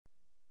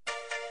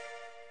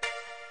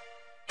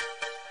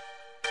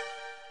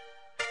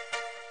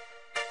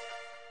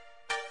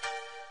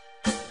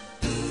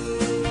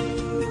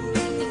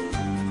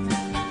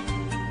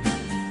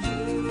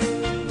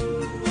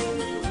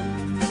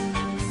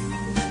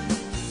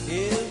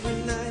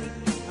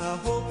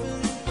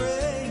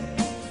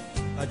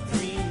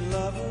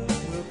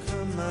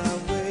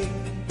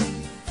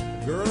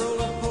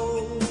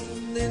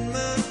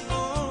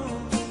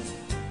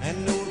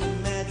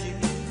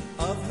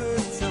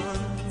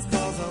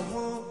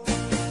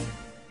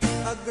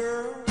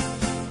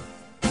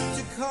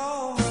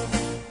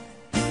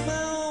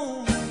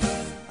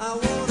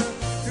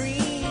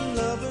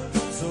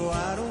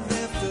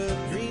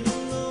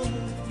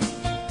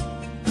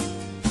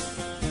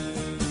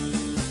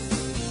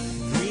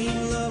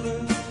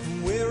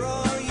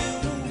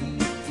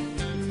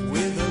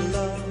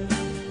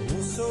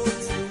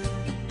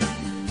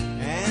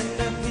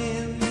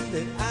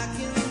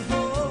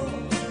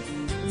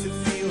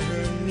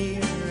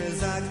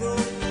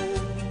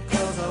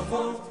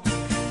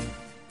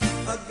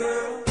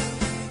girl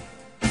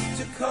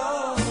to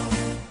call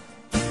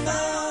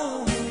my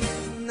own.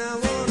 I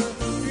want a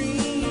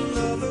dream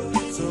lover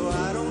so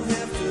I don't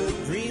have to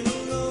dream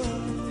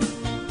alone.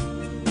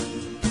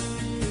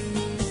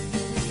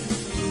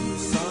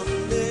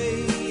 Someday,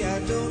 I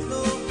don't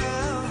know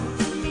how,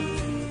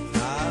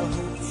 I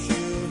hope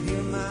she'll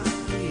hear my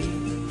plea.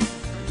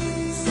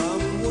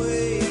 Some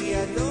way,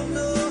 I don't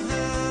know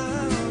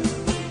how,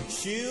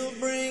 she'll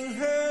bring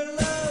her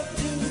love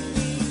to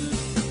me.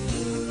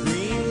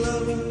 Dream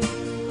lover,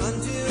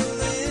 until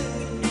then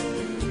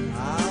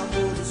I'll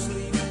go to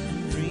sleep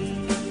and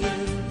dream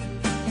again.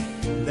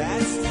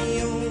 That's the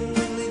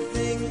only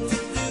thing to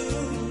do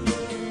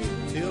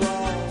till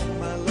all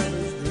my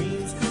lover's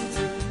dreams come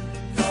true.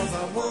 'Cause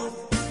I want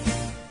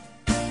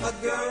a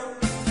girl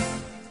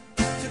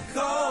to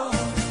call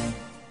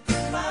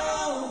my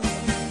own.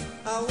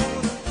 I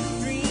want a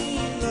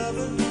dream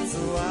lover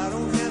so I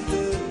don't have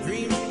to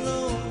dream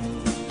alone.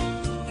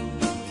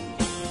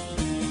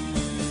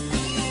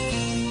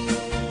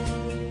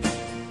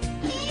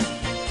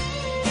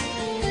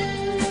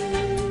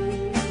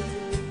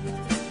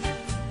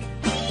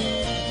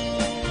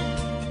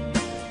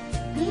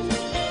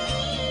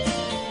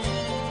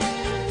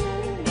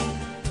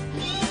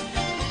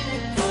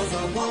 Cause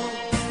I want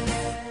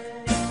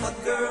a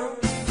girl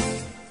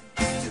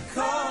to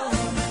call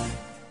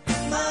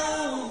my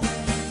own.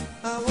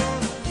 I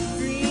want a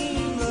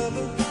dream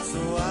lover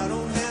so I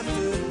don't have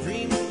to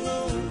dream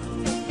alone.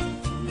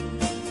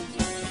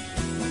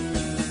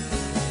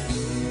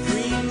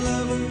 Dream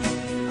lover,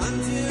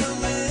 until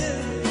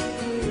then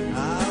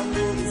I'll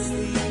go to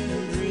sleep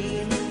and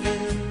dream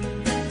again.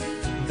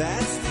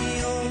 That's the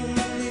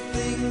only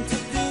thing to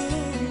do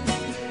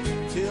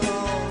till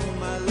all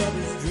my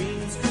lover's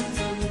dreams come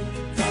true.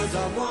 'Cause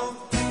I want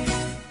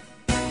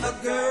a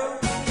girl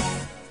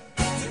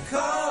to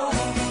call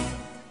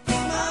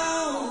my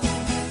own.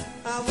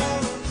 I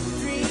want a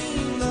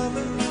dream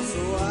lover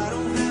so I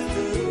don't have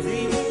to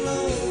dream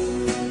alone.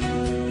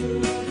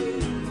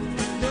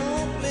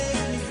 Don't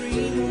make me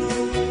dream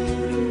alone.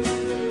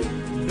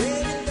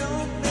 Baby,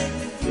 don't make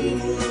me dream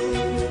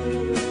alone.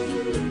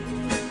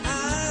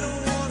 I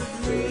don't want to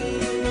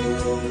dream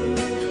alone.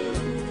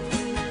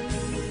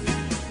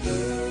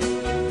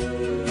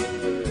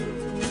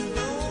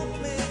 Don't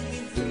make me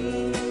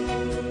dream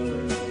alone.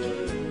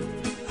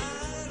 I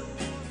don't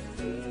want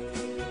to dream.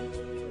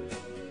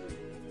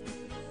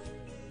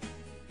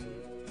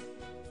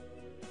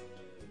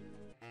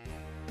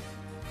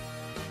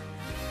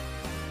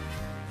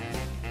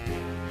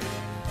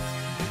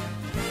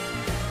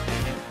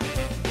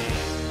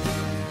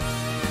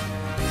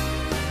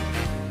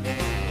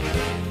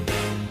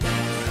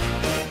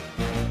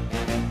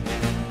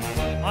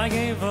 I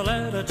gave a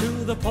letter to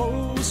the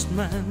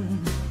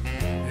postman.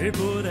 He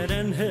put it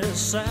in his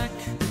sack.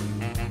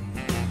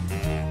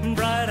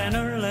 Bright and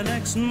early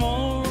next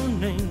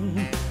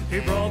morning, he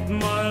brought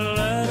my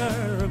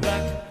letter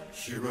back.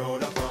 She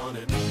wrote up on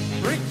it.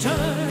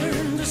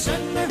 Return to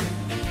sender,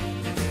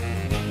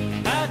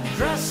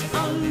 address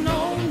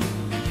unknown.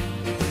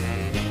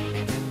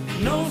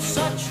 No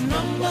such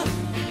number,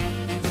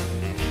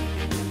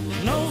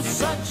 no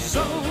such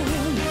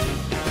zone.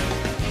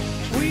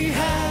 We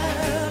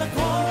had a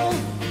quarrel,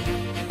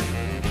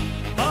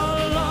 a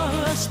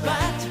long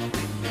spat.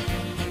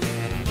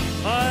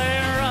 I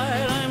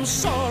write, I'm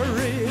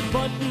sorry,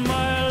 but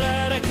my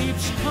letter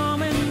keeps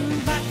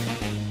coming back.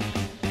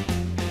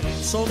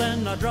 So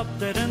then I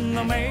dropped it in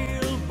the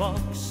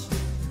mailbox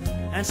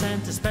and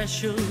sent a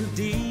special D.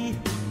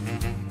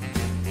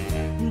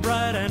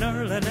 Bright and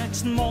early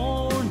next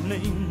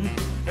morning,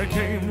 it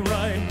came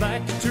right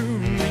back to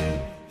me.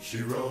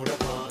 She wrote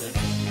up on it.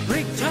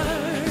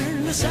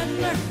 Return the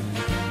sender,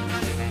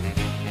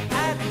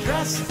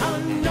 address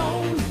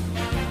unknown.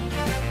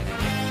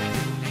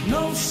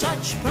 No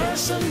such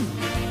person,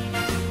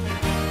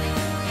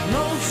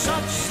 no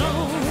such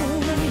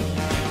zone.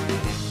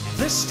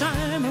 This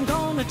time I'm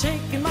gonna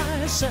take it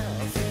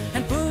myself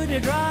and put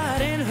it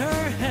right in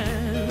her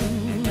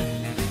hand.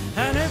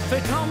 And if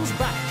it comes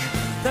back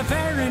the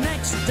very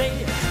next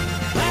day,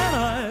 then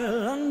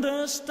I'll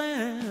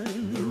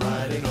understand. The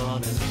writing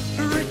on it.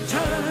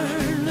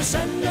 Return the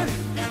sender,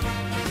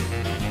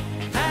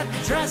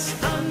 address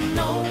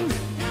unknown.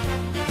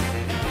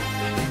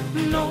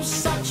 No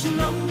such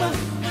number,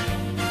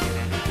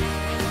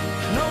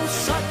 no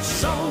such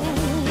zone.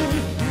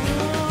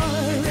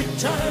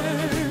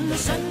 Return the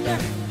sender,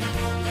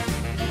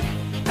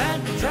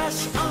 address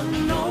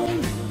unknown.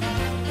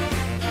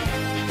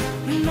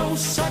 No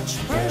such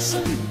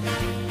person,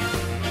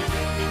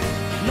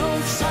 no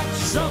such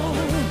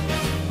zone.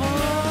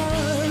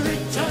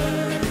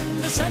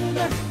 Return the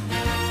sender,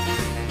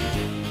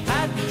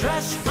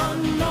 address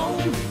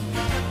unknown.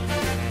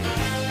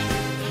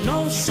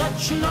 No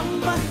such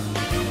number,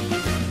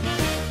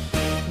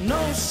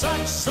 no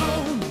such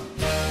zone.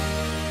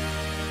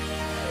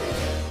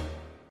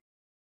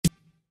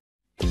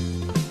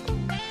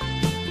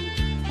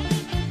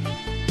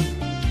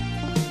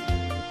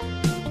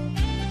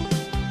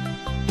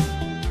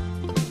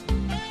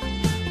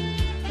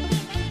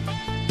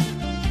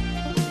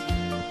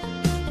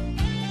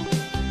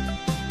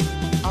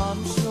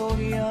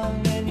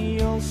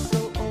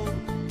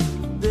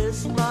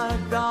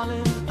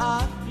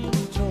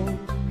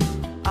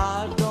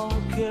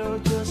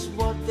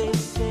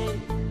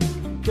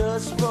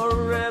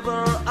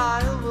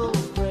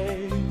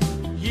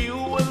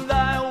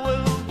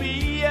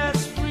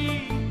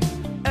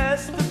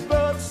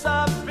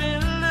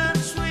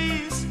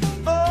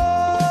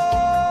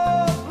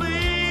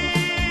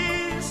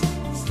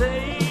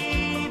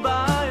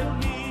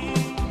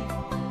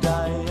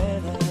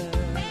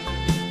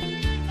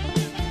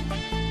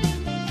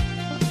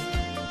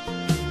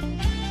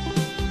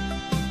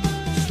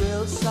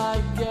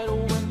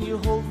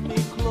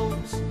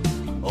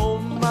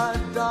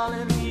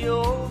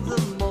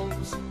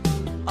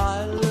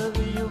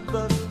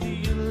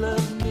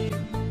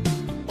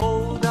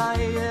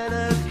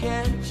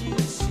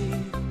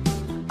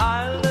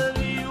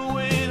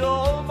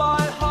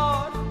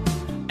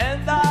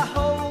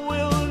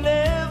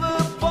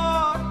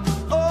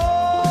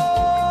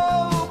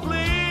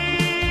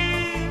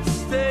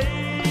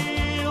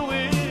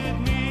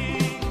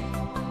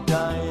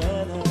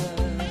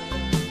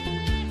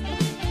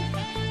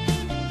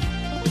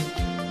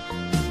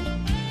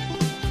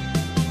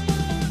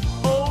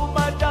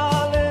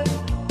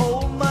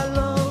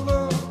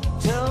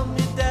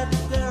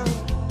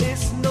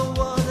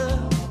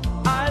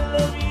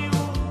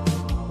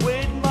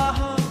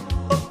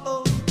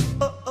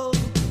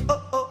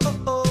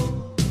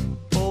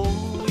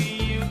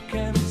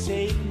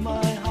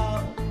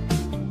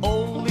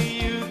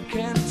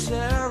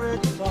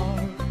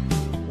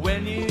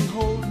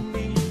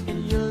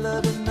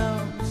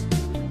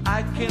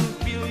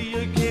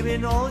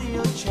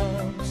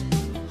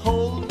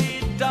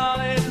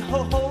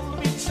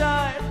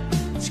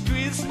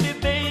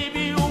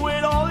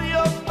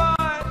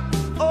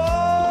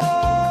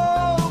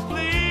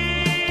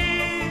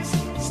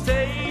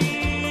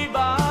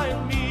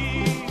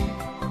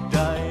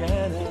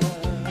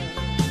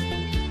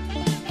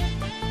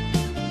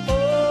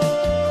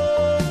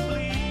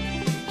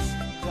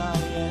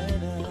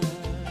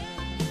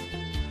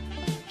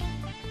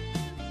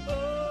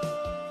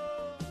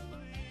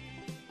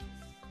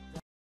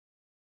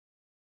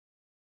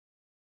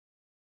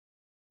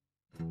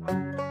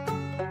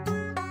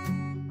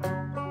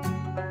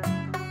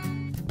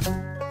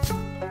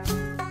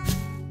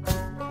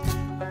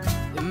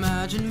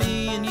 Imagine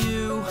me and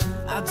you,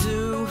 I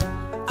do.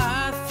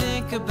 I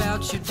think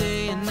about your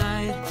day and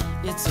night.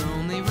 It's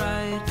only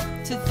right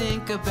to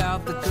think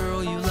about the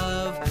girl you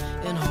love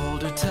and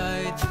hold her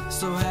tight.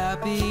 So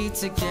happy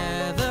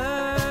together.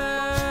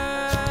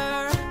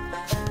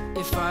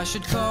 If I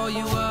should call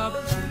you up,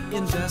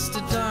 invest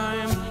a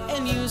dime,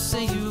 and you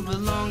say you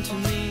belong to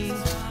me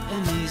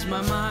and ease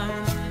my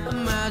mind.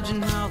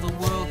 Imagine how the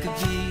world could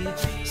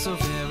be so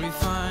very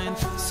fine,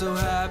 so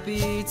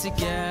happy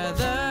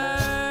together.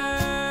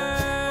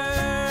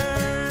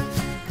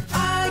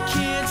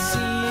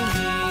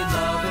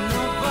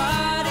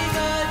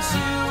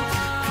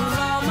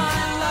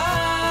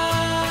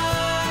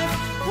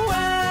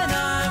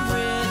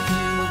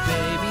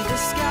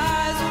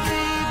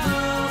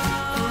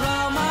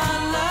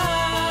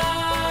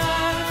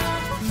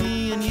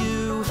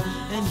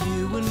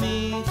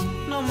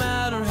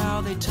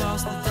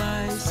 Toss the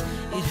dice,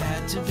 it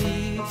had to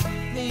be.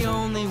 The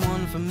only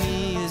one for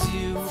me is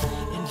you,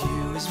 and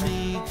you is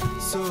me,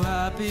 so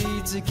happy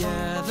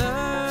together.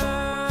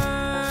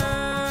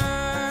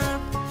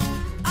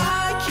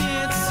 I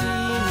can't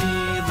see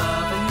me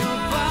loving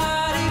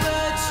nobody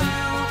but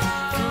you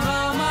for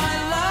all my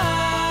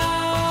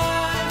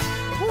life.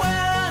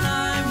 When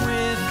I'm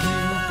with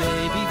you,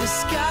 baby, the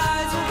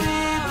skies will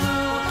be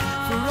blue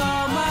for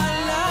all my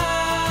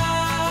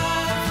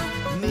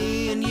life. Me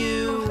and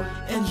you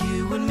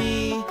and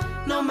me,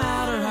 no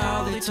matter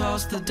how they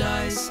toss the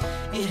dice,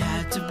 it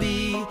had to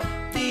be.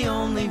 The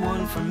only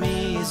one for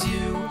me is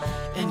you,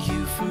 and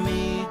you for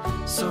me,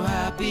 so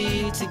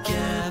happy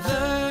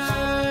together.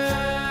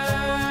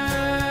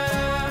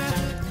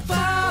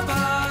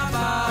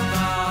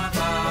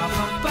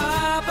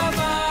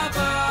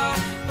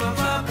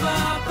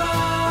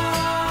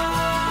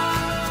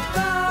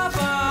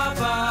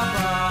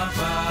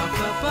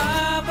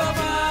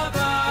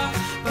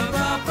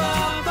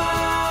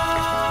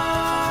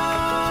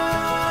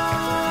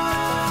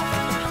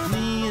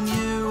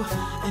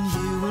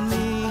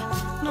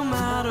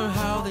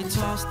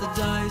 Toss the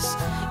dice,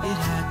 it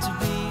had to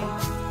be.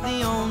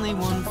 The only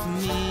one for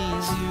me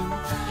is you,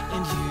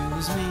 and you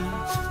is me,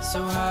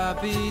 so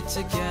happy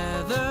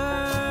together,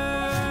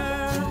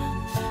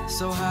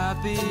 so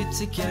happy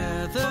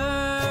together.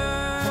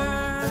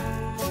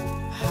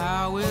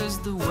 How is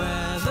the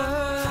weather?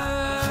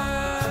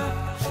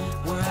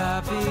 We're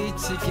happy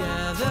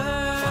together,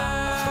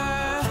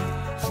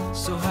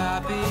 so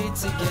happy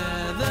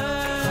together,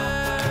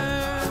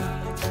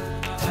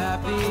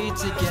 happy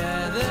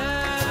together.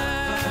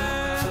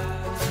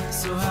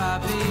 So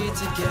happy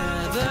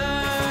together,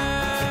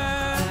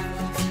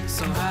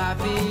 so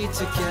happy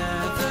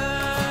together,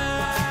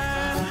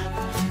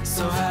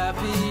 so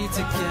happy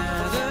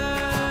together.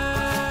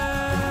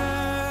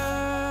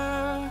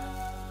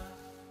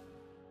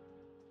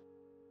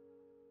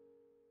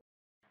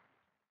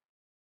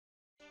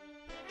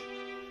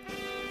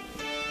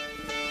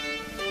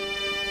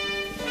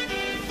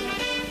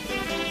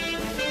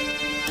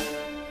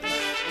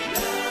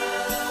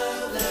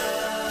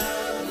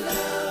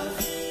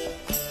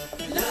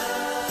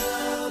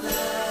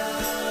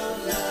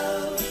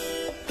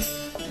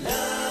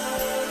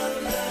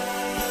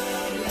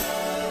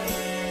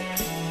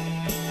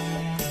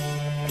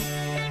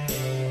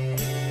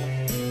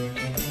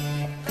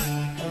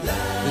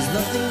 There's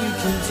nothing you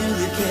can do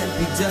that can't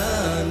be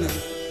done.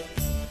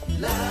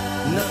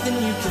 Nothing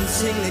you can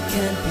sing that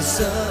can't be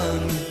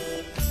sung.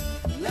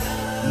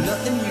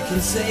 Nothing you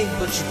can say,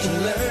 but you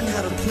can learn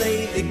how to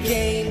play the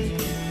game.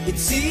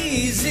 It's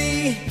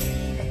easy.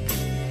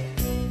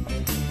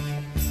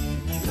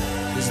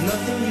 There's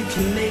nothing you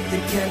can make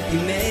that can't be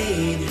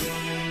made.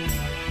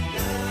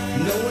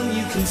 No one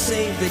you can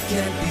save that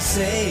can't be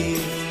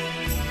saved.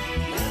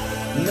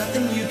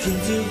 Nothing you can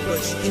do, but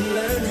you can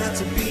learn how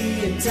to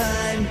be in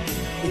time.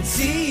 It's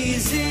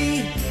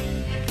easy.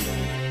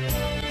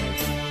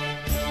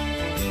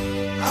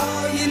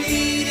 All you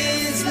need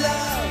is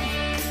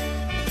love.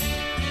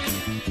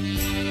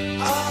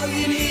 All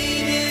you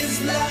need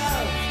is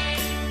love.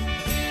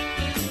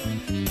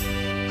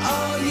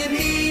 All you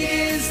need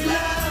is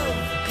love.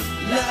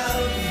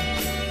 Love.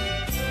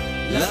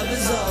 Love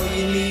is all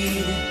you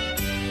need.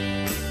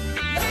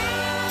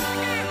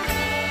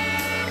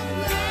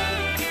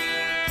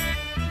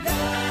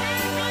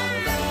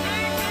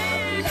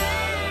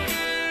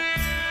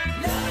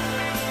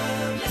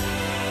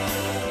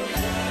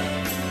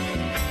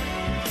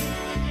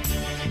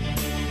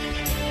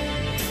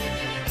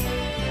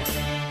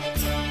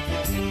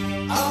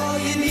 All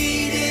you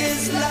need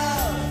is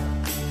love.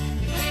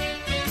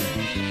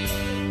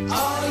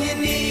 All you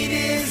need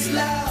is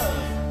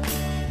love.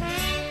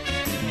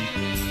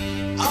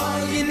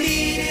 All you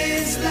need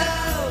is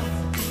love.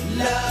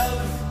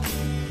 Love.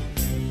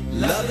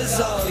 Love is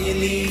all you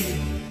need.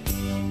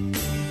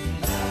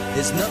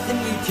 There's nothing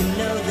you can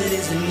know that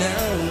isn't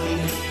known.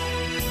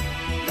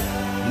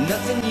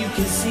 Nothing you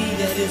can see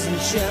that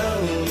isn't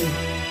shown.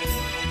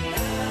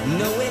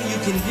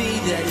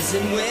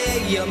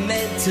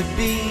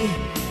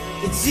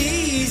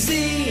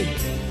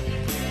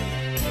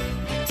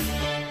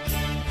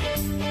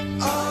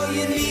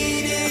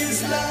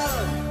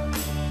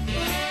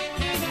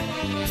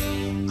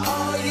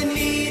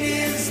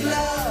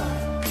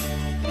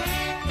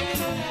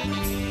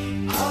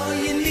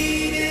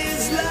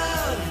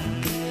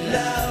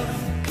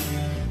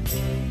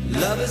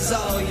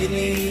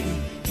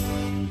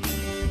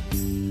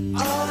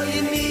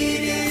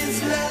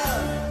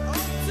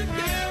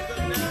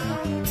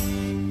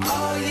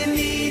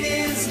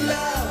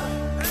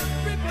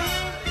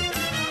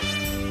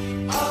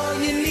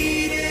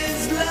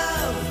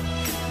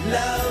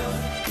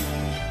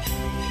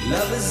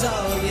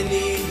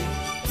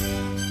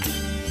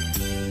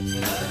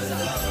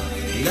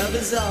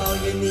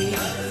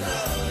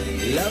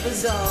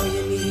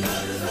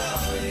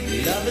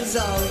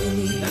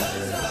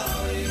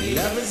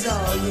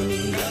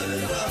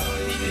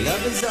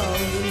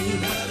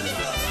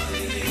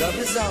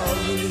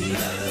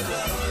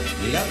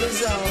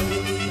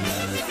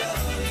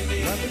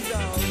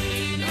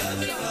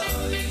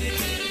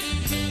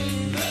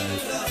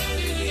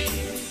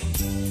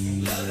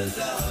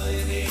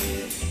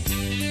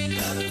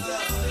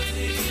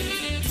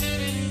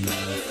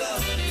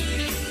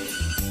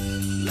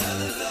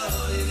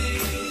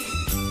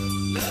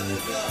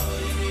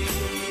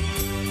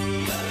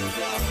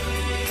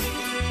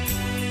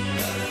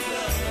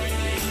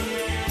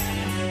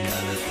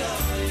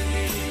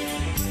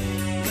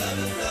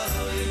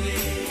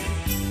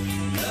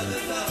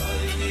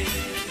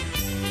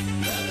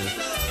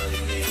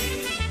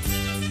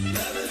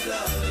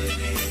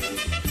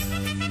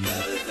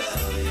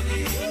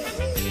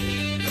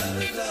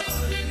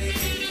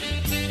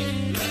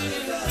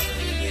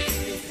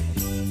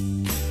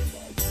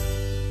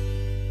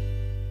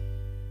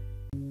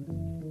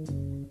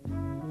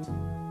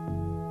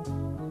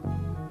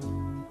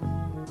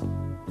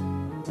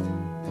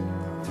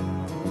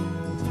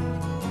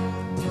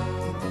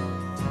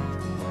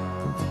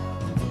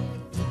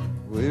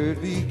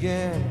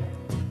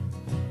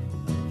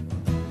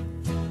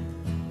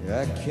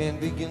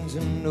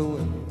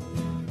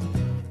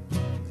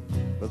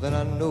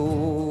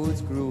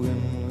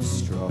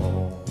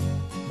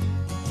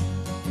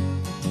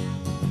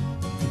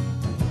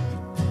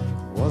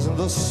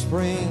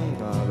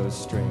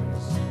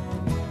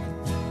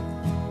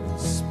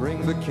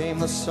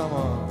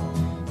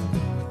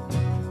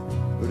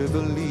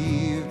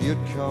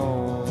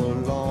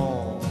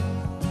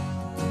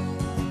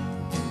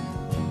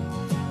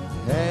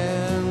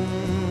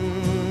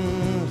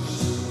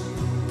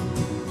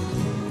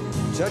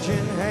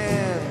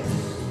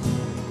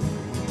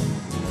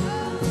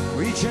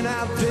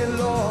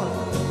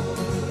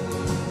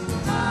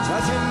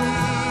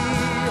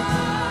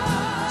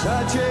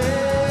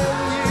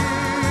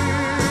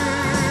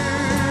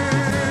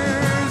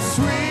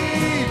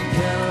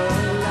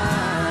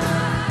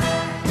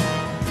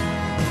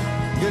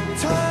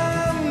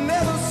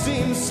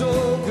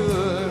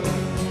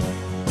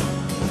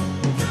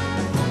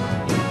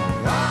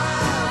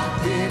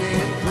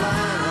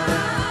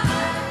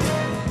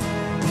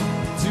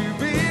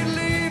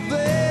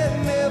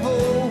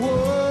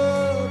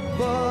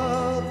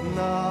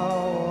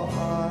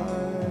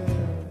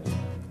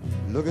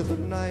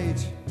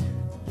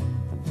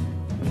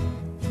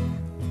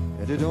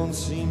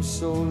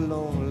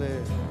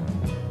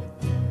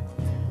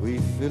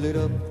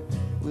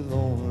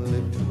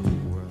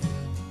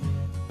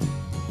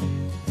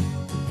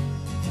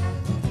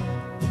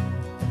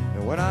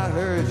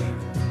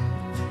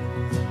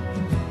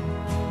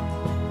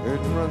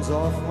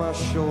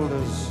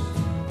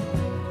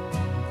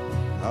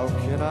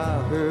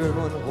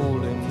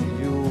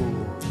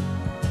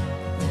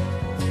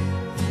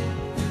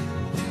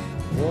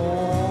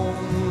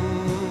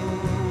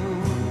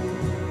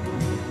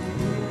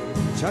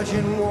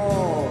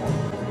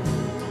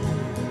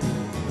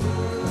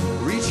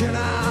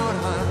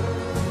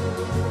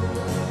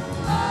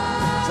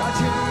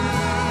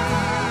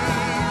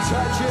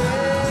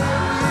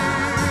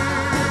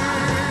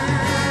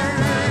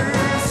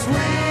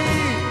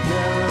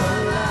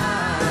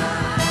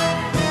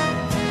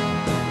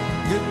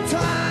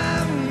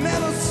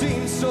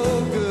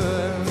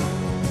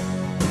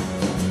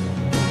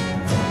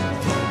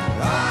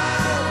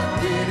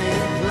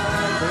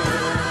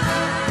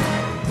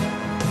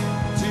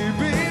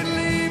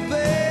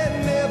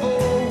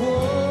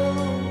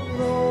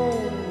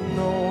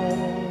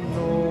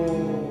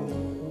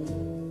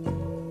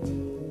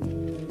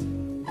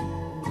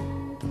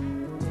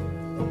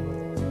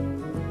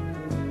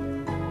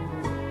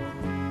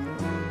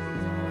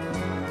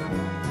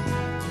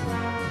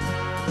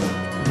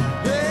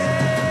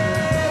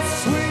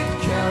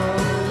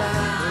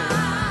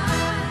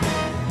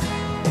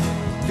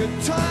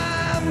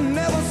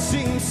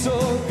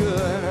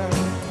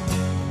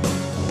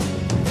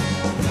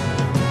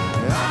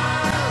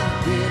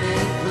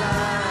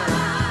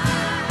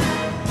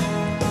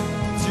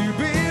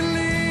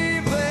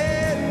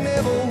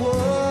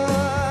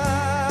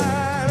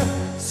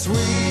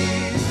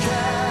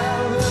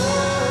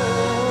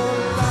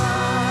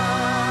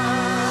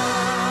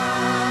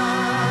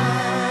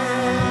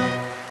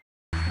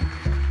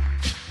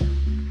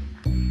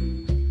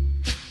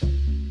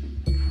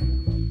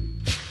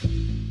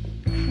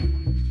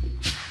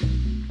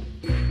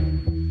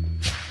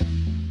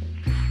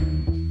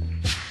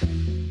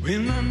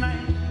 the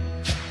night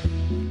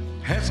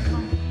has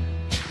come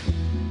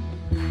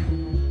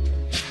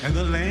and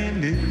the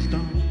land is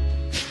dark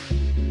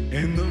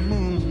and the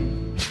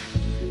moon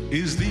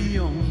is the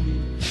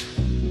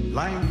only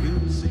light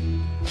we'll see.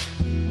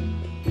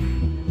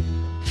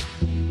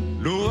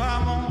 No,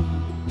 I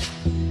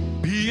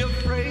won't be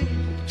afraid.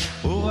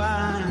 Oh,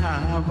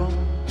 I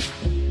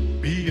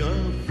won't be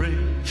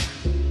afraid.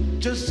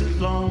 Just as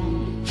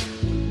long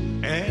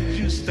as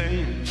you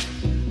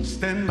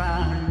stand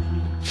by.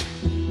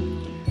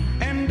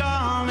 And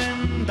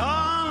darling,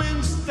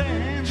 darling,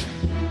 stand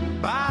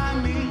by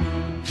me.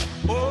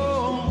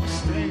 Oh,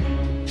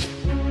 stand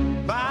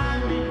by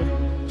me.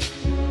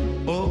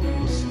 Oh,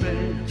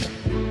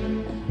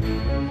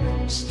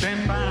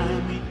 stand by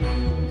me.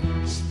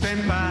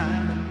 Stand by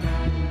me.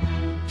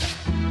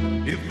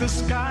 If the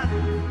sky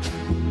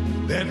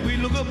that we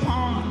look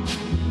upon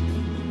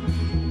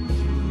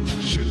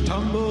should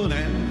tumble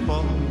and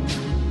fall,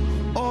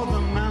 or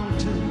the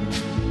mountain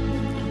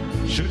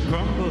should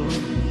crumble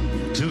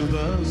to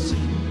the sea,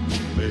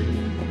 baby,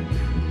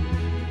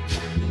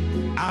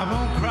 I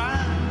won't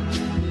cry,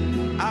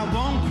 I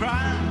won't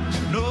cry,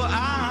 no,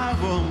 I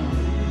won't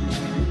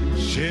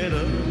shed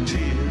a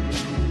tear,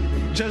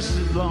 just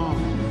as long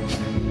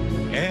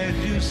as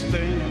you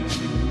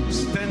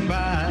stand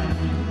by.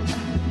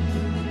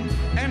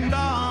 And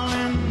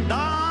darling,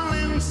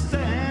 darling,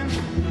 stand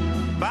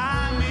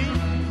by me.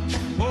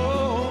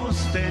 Oh,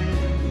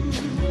 stand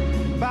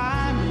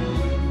by me.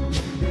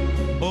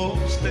 Oh,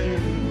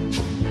 stand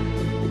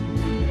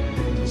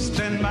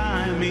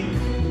by me.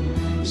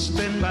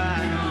 Stand by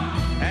me.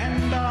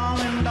 And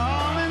darling,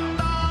 darling,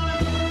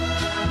 darling,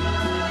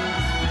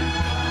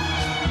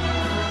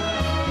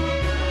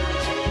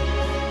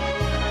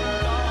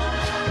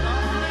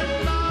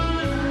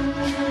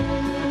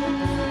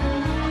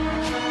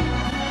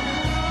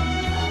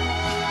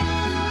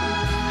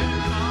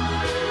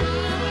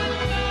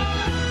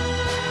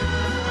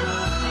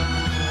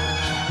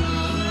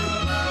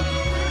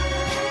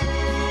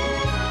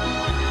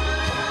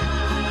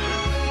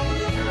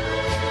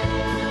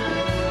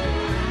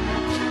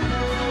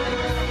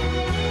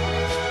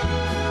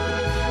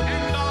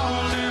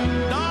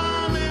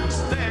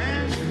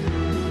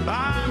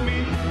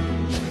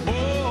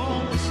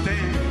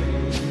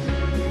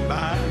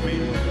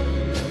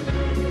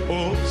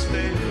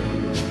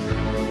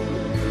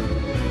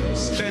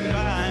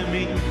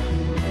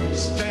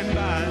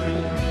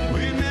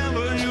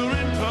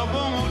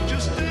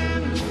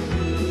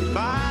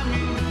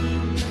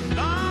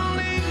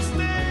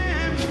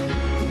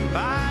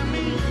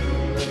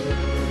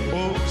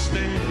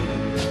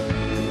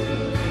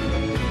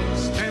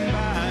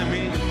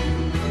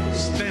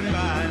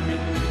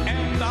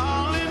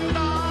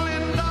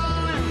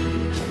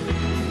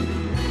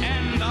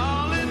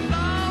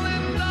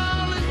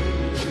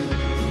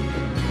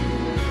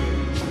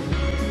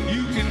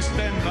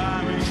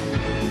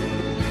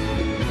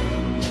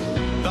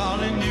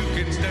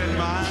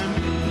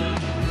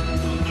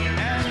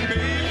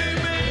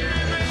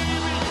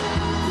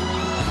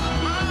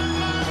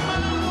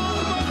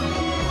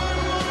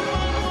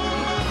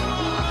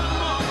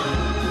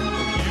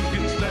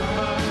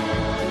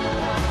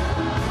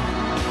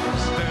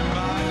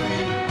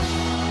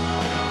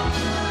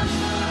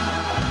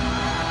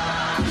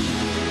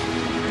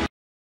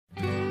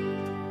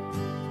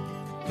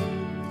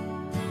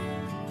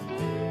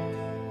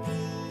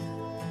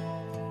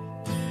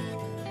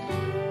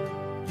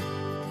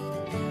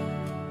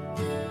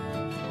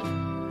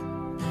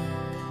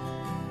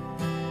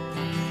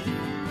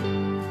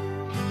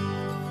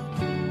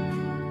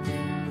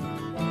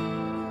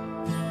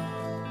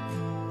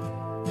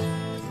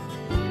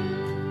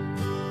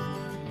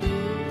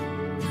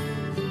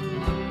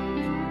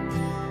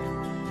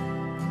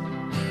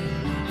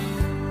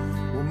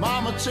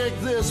 Mama, take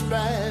this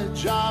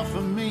badge off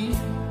of me,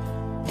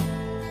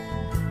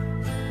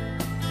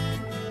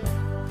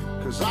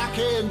 'cause I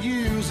can't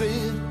use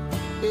it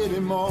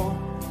anymore.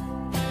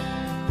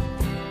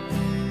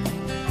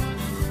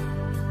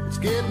 It's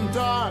getting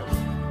dark,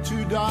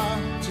 too dark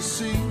to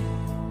see.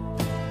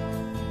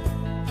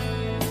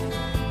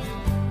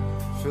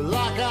 Feel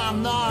like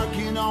I'm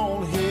knocking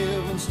on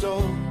heaven's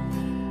door.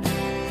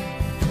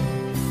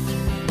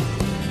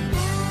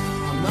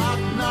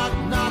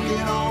 I'm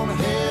knocking on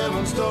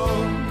heaven's door.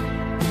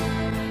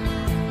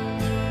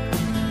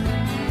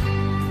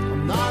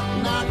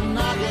 I'm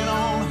knocking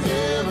on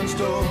heaven's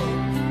door.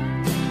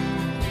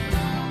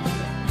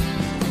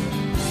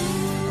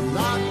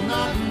 I'm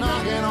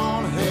knocking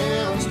on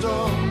heaven's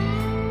door.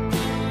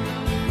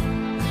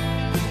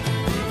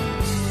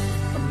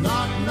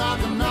 I'm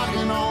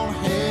knocking on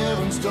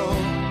heaven's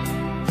door.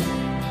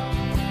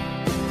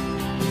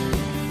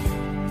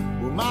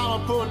 Well, Mama,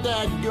 put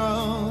that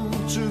gun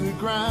to the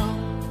ground,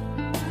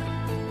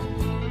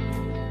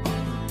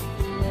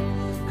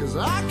 'cause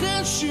I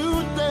can't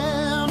shoot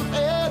them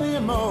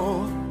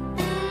anymore.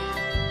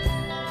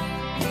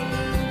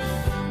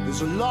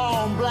 There's a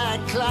long black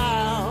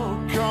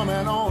cloud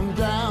coming on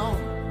down.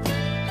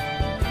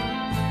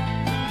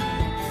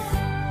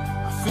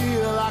 I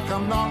feel like like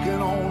I'm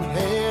knocking on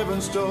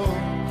heaven's door.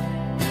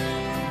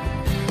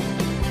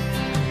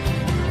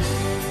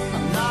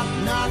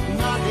 I'm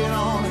knocking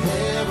on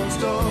heaven's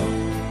door.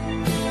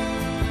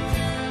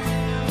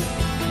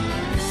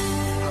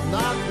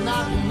 I'm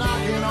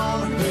knocking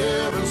on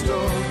heaven's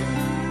door.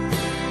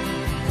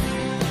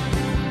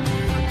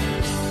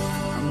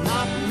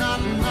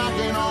 I'm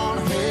knocking on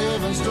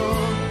heaven's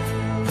door.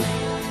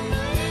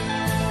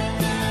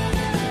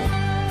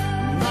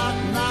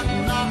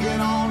 Knocking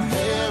on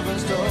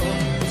heaven's door.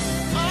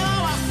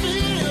 Oh, I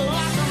feel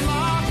like I'm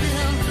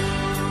knocking.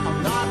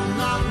 I'm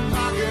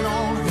knocking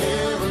on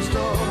heaven's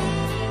door.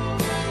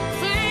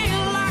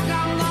 Feel like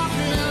I'm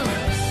knocking.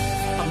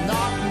 I'm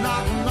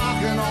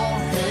knocking on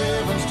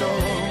heaven's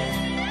door.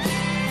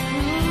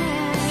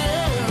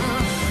 Yeah.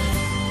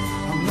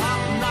 I'm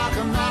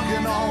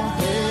knocking on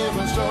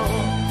heaven's door.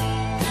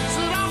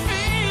 Said I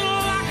feel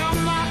like I'm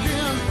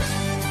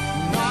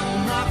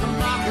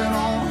knocking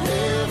on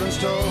heaven's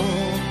door.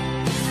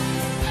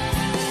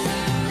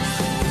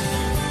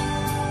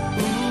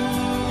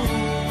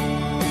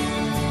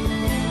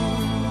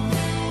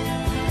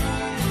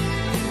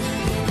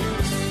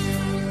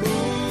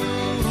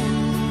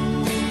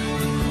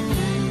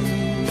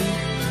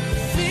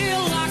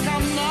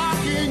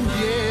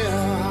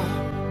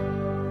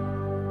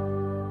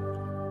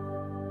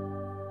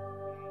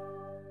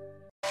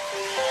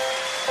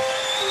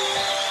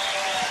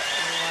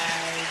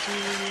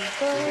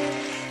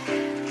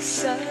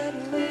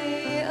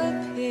 Suddenly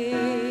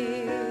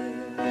appear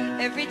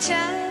every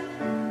time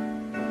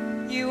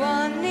you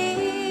are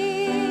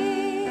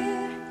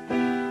near,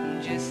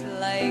 just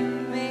like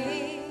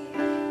me.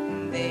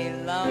 They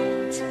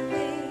long to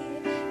be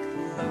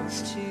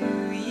close to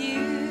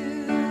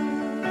you.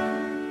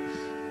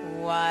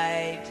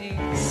 Why do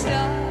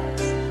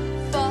stars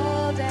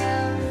fall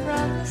down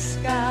from the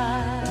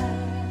sky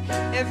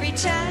every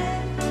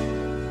time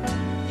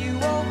you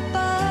walk by?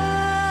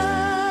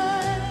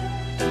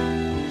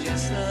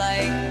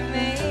 Like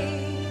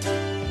me,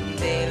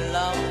 they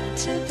long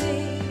to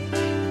be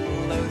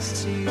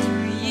close to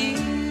you.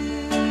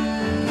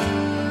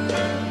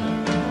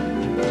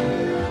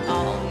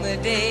 On the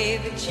day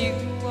that you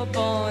were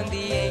born,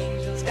 the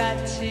angels got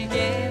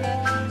together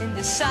and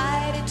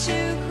decided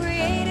to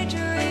create a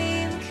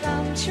dream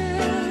come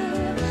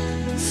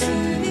true.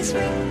 Soon they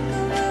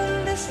sprinkle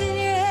moon dust in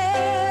your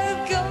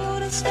hair,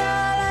 golden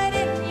starlight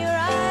in your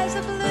eyes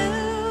of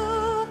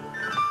blue.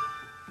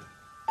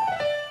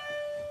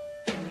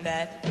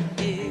 That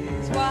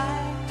is why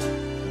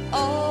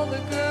all the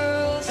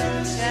girls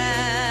in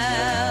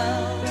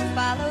town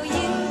follow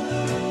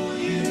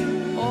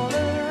you all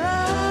around.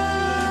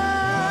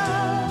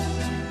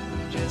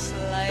 Just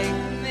like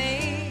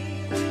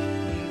me,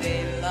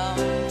 they long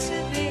to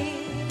be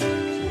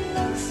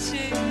close to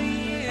you.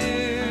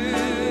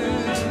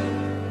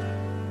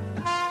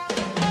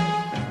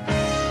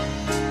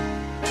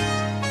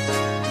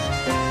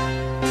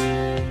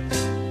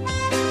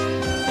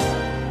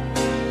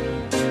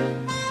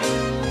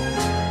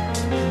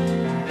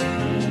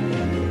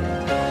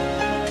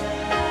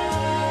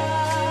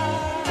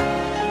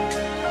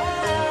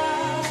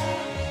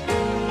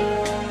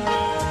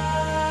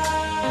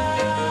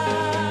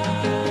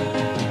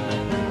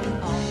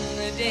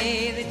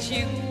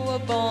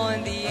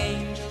 Born, the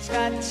angels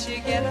got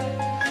together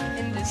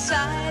and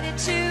decided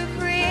to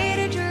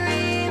create a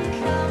dream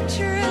come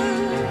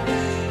true.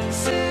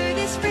 So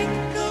they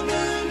sprinkle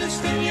moon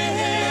dust in your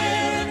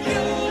hair,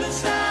 golden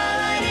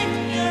starlight in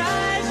your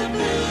eyes of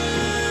blue.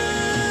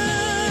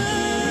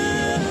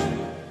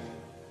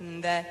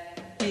 That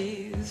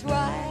is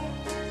why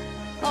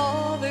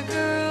all the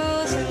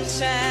girls in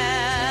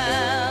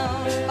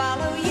town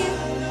follow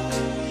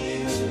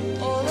you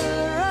all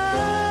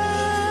around.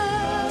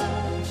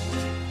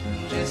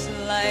 Just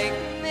like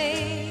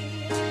me,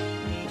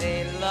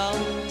 they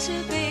long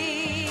to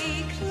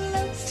be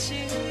close to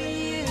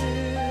you.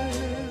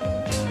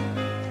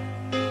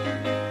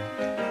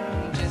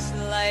 Just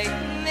like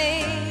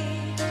me,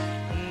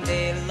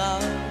 they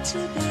long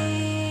to be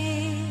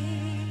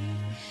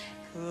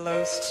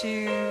close to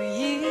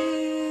you.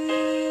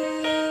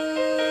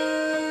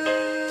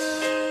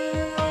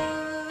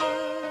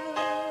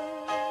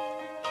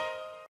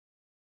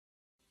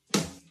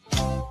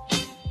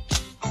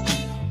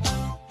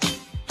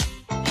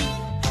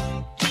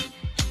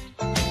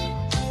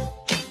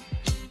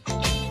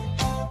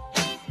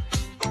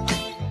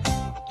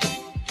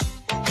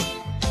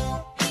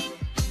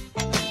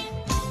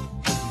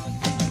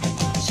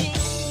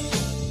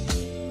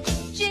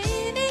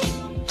 Genie,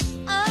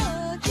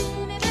 oh,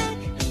 Genie back,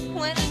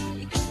 when are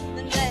you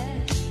coming back?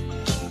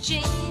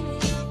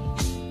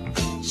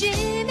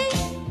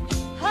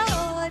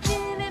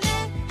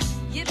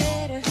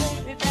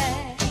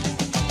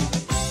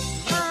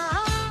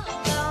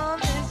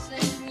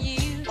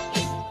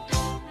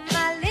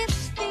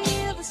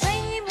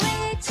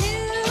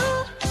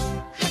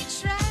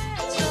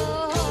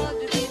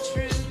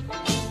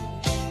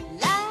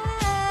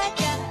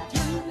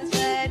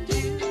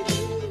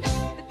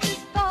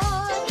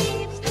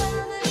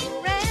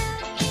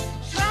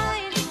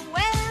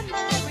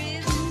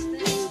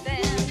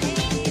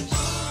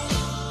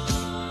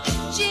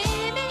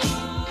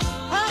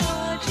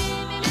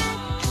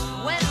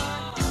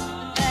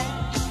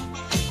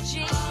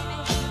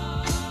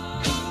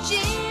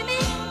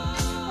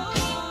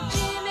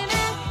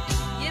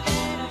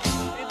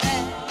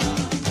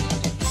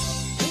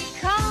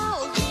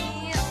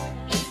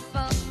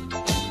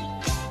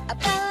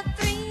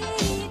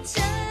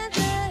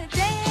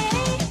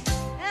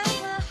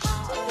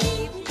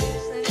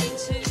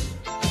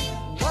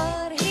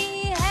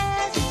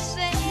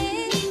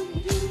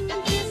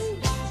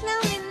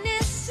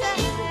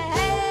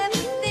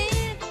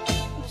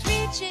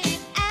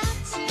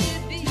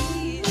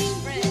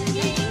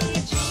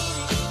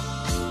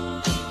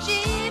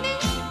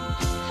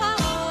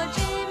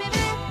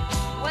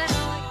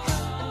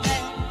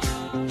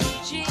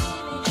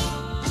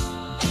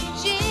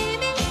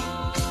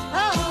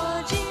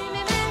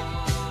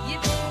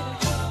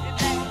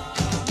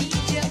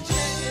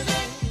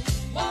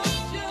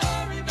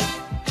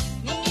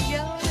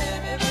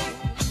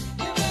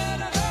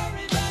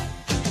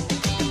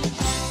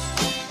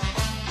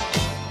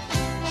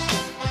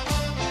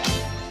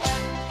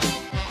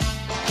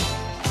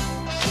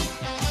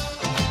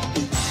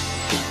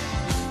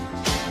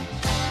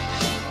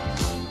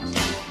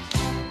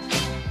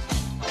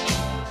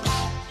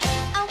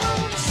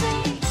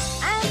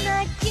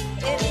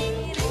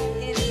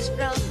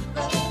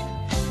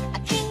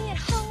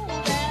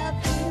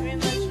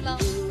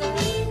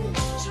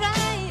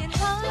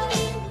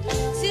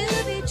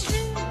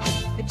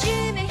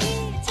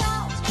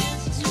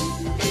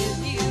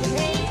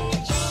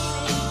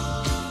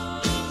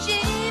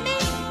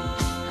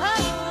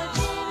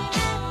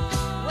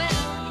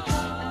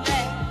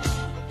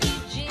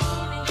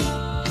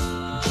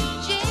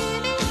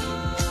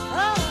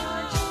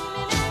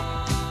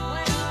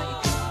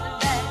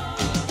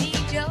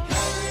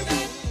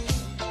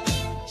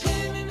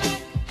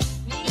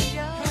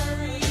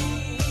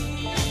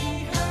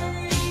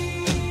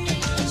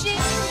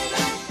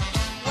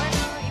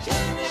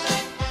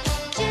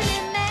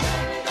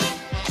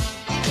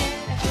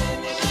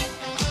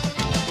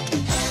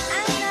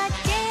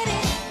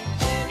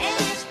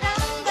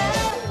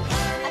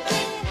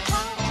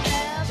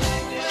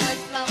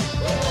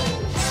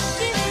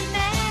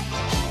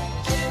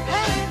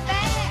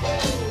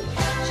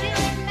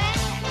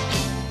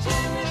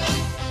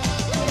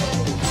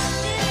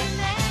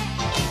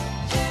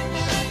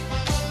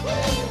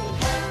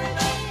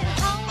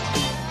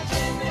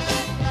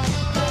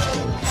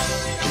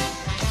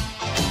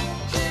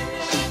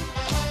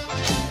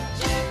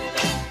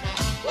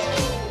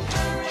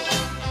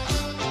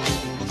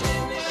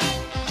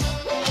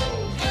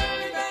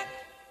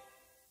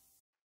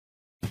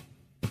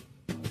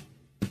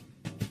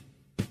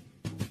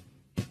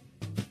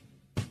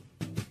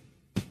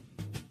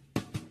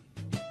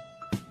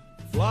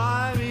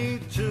 Fly me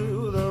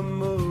to the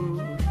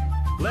moon,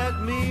 let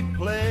me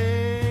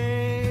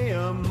play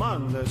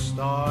among the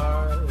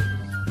stars.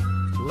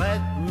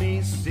 Let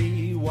me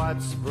see what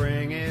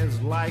spring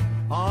is like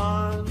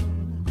on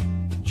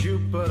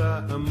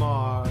Jupiter and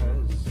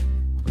Mars.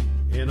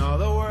 In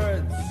other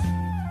words,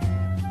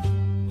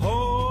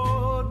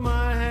 hold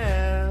my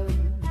hand.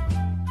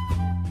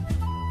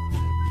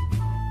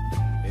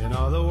 In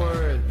other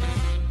words,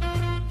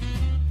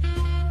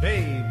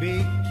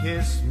 baby,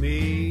 kiss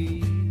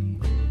me.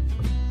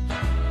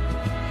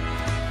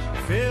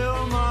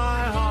 Fill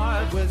my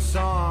heart with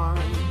song,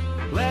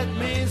 let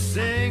me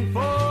sing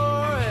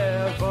forevermore.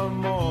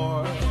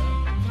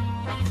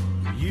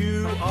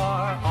 You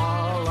are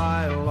all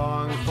I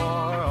long for,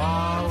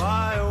 all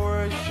I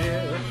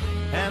worship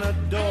and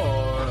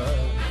adore.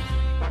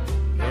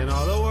 In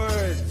other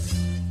words,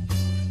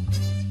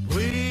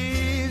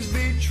 please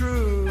be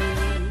true.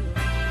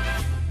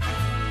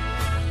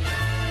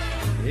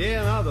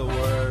 In other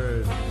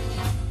words,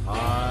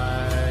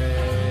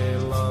 I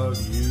love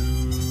you.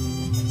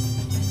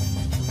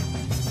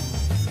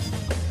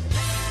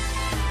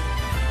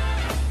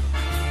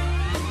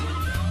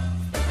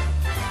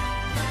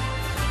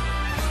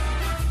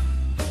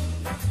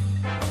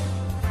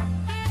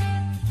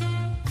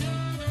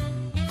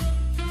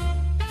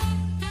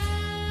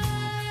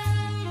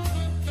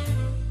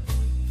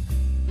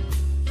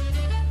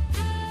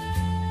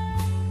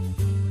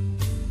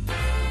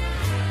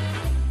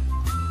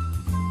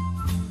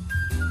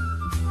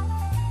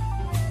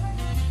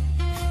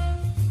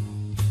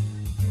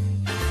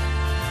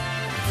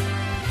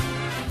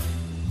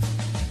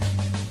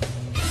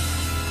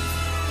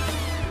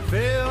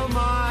 Fill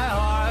my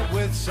heart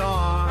with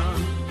song,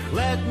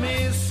 let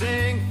me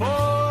sing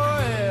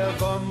forevermore.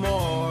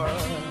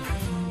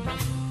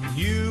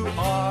 You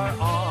are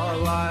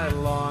all I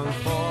long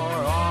for,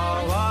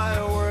 all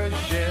I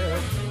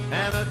worship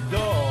and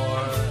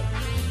adore.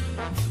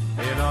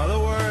 In other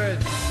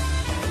words,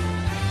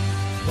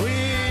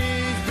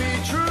 please be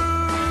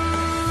true.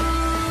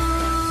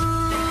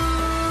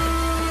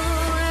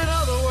 In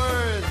other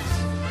words,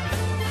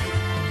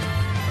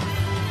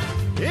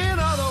 in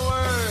other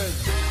words,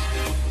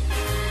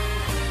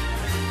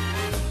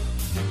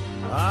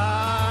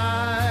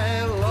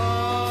 I love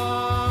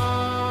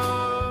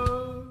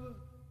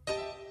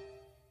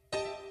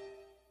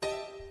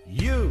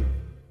you.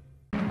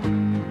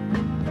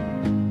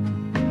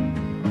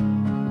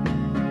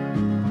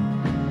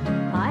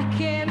 I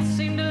can't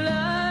seem to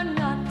learn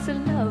not to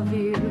love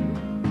you.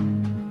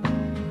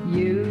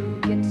 You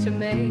get to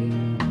me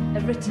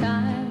every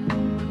time.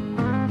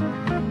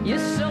 You're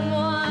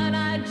someone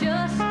I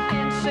just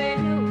can't say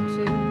no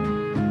to,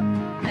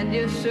 and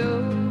you're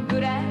so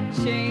good at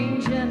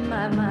changing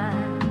my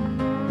mind.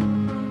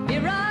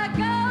 Here I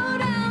go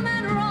down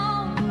that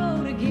wrong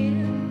road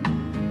again,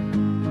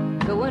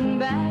 going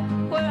back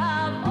where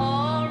I've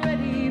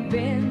already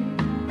been.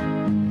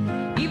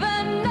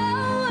 Even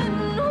knowing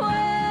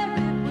where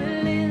it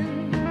will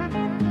end,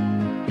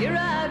 here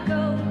I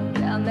go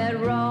down that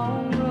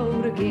wrong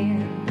road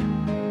again.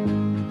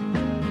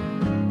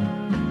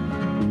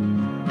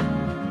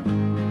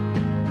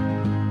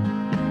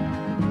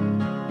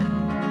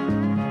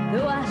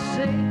 Though I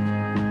say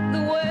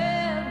the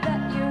web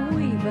that you're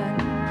weaving,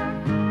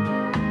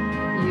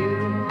 you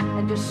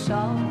and your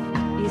soft,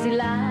 easy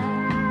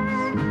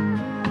lies,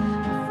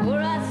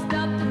 before I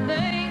stop to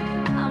think,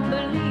 I'm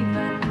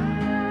believing,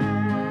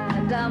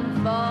 and I'm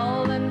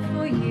falling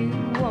for you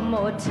one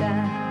more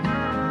time.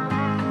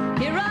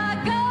 Here I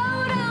go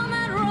down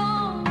that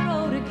wrong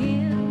road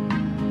again,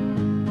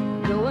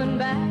 going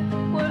back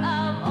where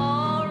I've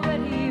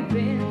already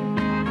been.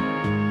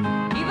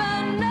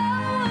 Even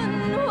knowing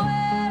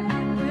where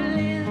it will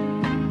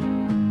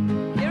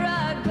end, here I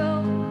go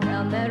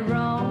down that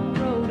wrong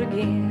road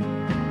again.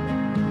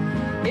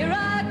 Here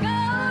I go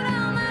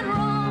down that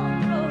wrong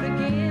road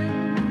again,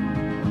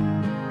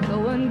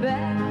 going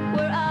back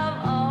where I've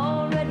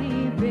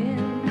already been.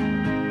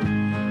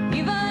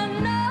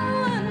 Even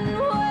knowing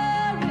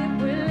where it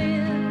will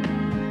end,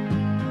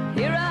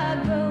 here I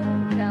go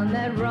down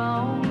that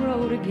wrong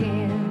road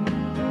again.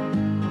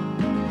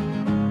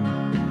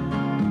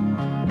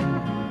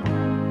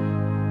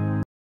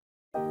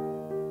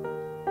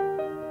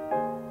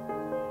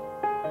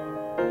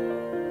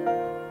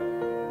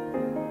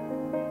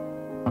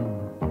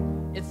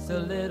 It's a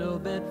little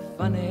bit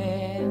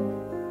funny,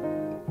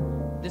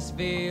 this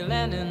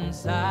feeling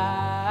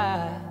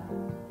inside.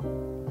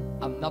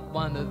 I'm not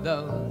one of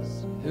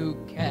those who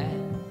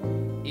can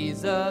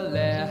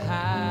easily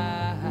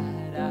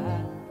hide.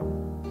 I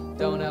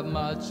don't have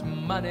much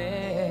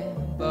money,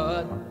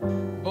 but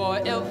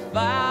boy, if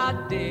I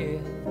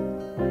did,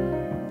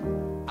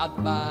 I'd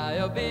buy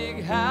a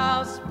big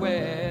house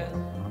where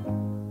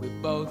we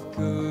both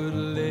could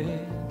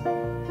live.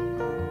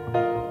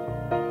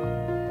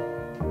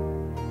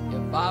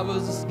 If I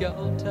was a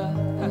sculptor,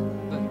 but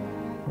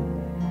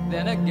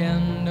then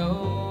again, no,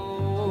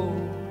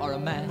 or a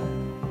man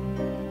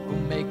who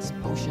makes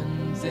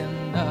potions in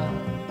a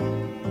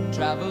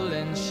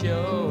traveling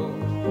show.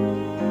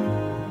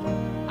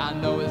 I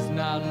know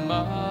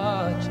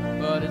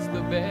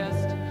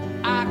best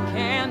I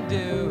can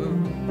do.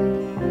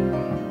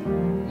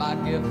 My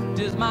gift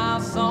is my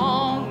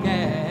song,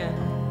 and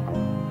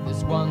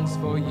this one's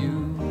for you.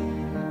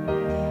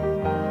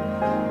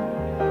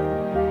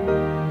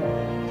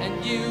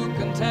 And you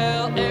can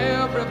tell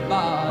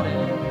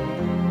everybody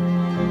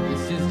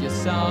this is your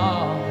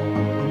song.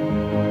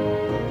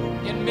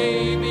 It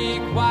may be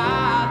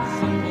quite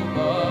simple,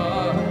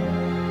 but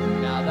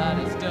now that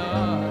it's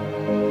done,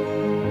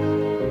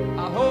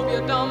 I hope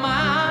you don't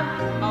mind,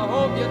 I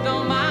hope you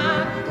don't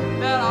mind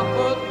that I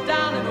put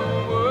down in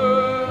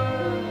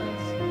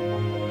words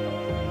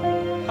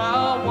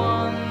how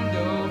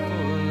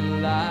wonderful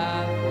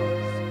life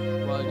was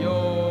while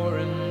you're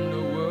in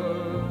the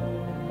world.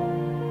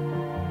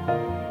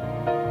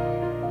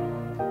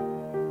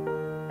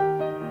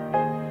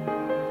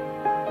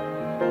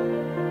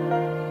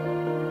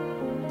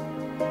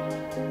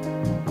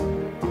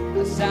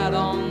 I sat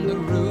on the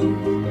roof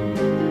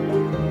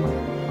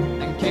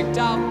and kicked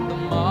out the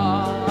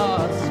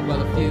moss.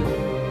 Well, a few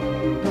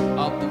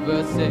of the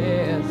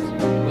verses,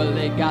 well,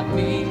 they got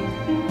me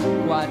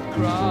quite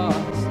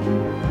cross.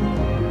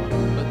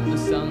 But the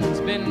sun's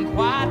been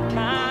quite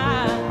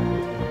kind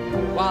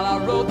while I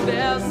wrote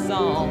this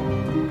song.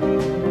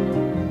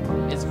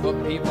 It's for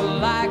people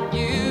like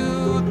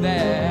you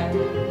that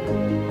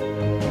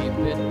keep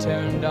it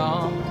turned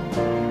on.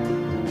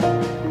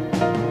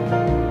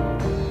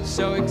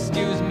 So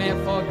excuse me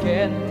for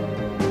getting,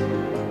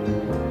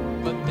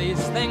 but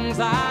these things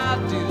I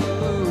do,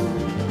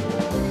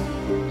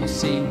 you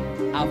see,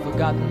 I've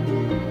forgotten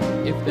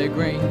if they're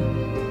green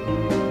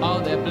or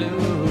they're blue.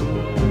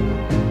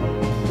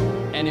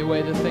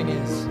 Anyway, the thing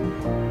is,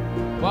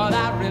 what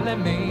I really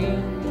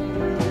mean,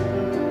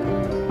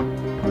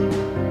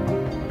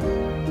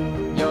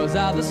 yours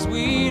are the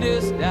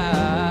sweetest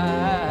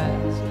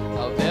eyes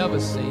I've ever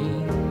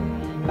seen.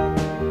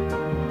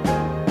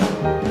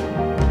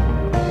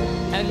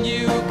 And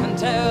you can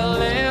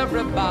tell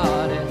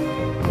everybody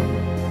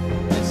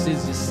this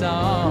is your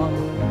song.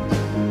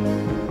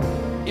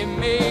 It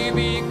may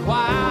be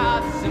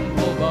quite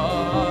simple,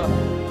 but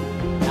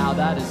now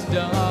that it's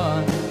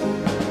done,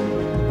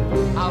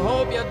 I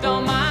hope you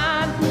don't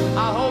mind,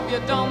 I hope you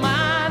don't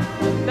mind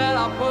that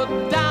I put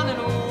down in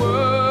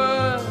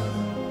words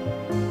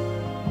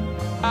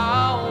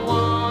how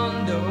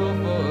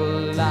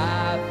wonderful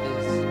life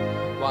is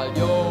while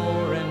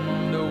you're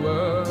in the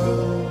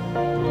world.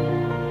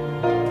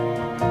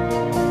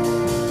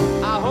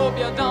 I hope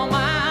you don't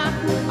mind,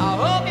 I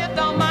hope you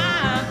don't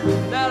mind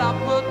that I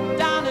put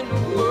down in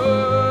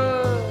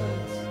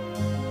words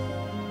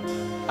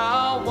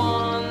how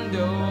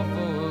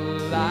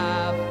wonderful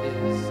life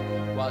is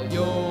while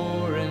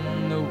you're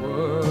in the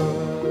world.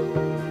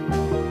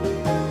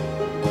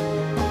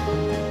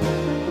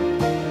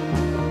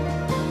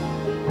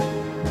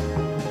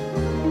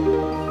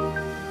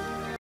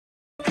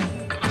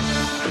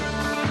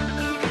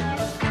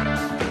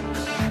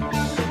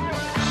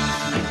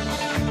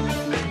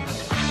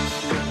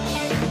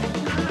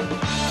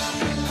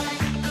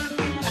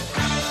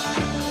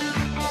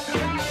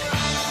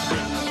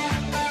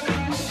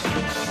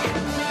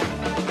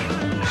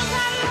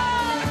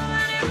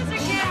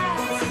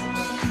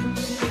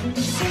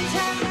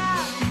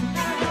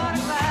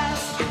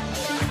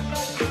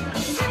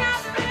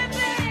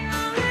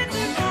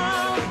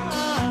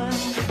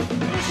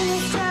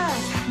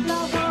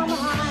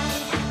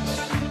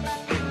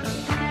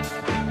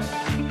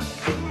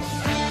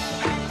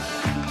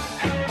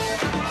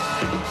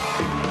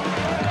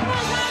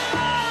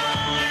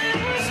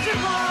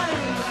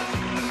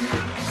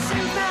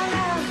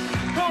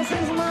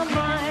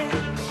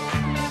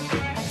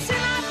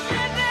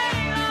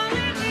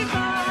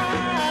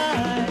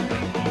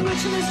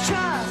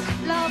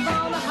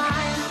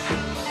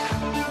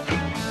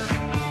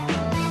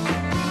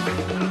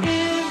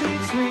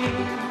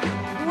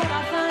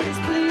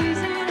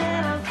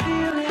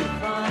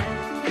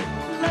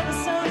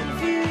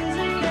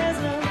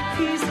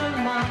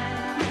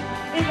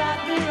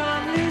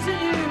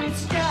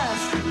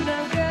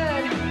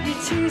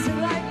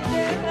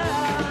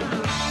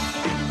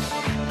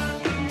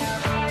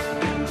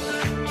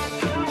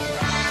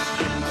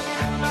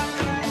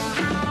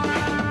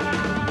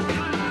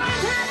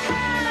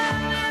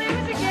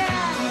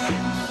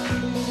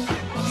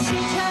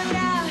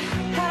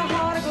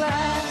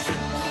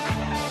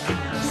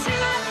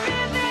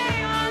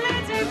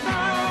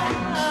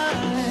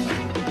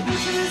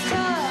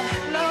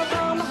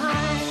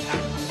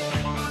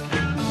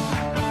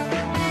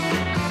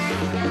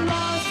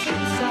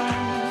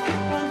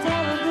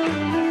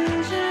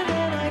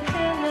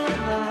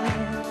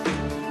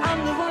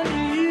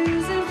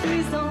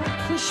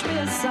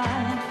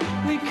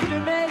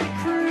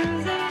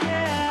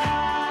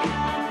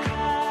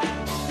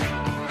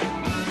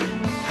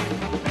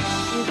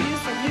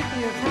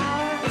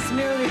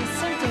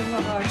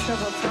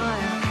 troubled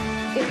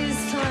time. It is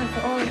time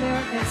for all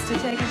Americans to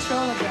take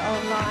control of their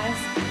own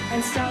lives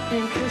and stop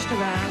being pushed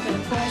around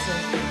and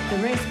poisoned. The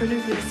race for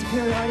nuclear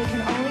superiority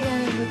can only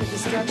end with the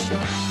destruction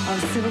of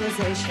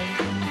civilization.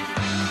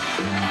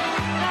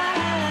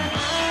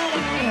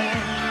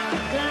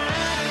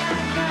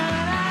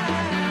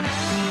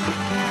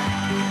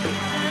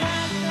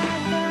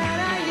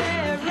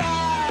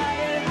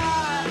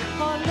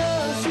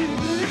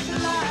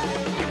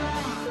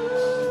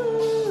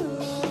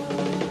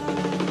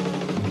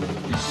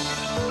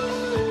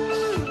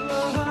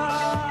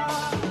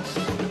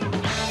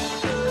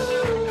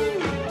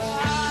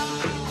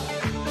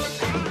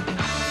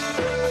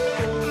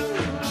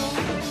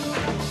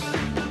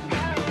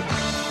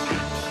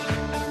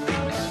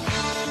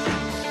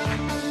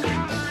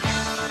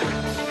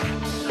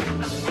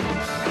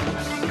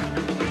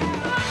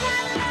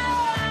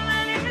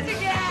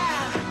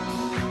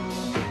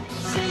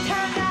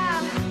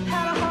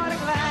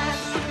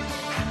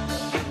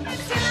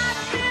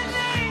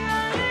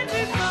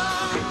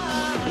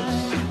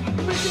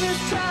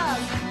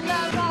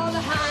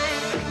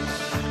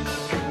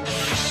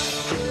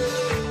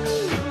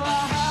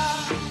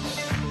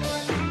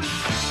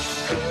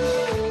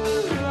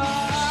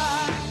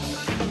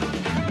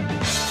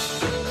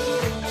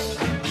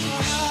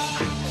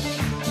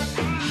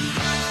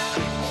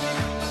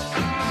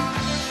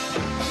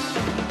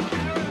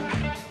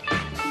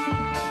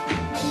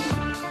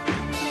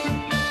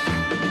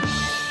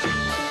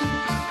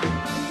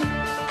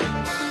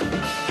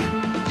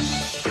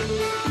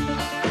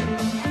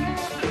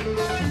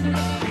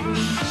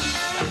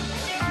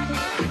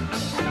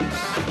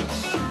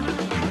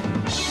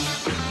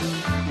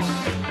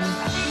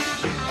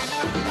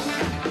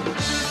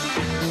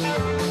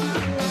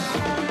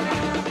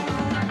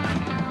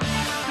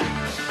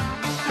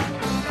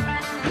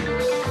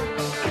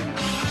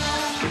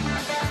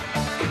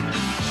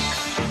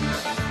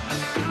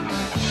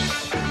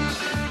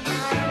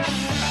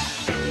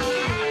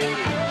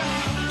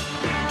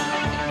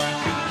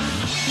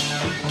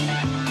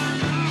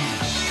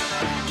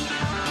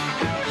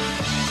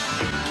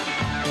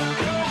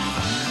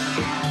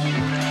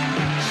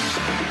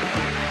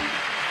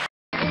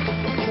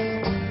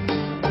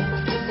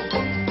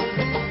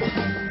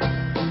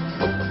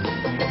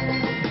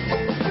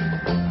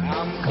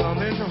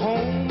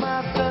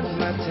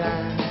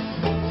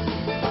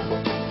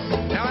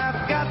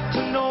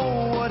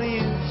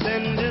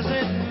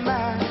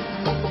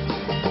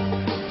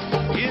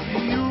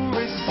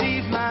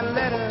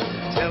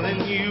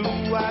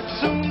 I'd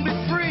soon be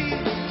free.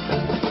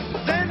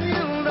 Then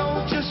you'll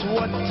know just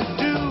what to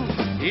do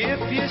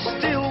if you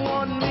still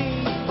want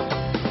me.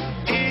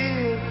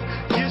 If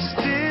you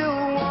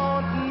still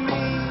want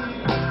me.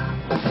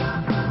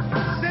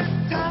 Set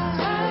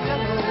tie a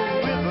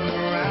ribbon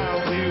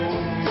around the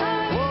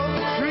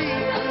old tree.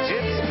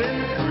 It's been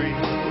 3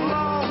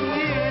 long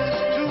years.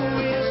 Do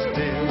you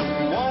still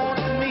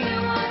want me?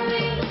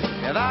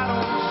 And I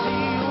don't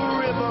see a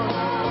ribbon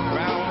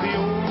around the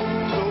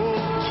old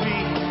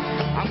tree.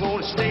 I'm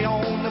gonna stay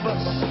on the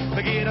bus,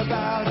 forget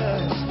about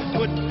us,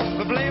 put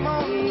the blame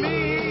on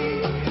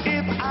me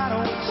if I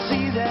don't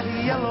see that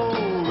yellow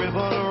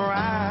ribbon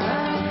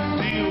around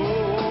the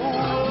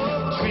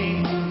old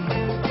tree.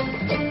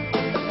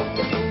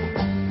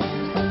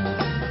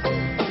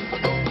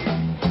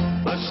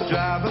 Bus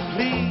driver,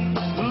 please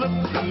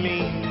look at me,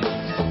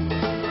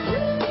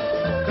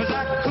 'cause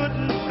I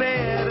couldn't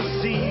bear to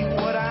see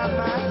what I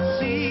might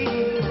see.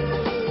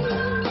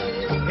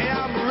 Hey,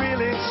 I'm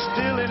really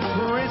still in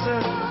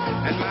prison,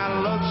 and my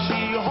love,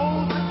 she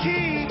holds the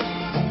key.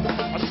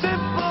 A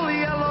simple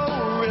yellow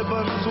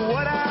ribbon's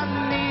what I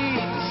need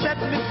to set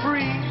me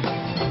free.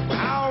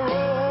 I'll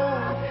roll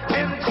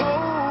and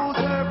told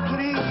her,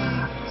 please.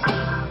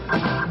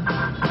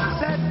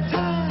 Set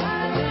time a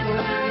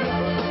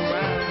ribbon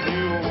around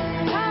you.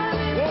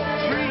 Old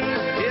tree,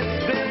 it's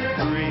been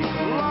 3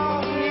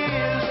 long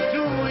years.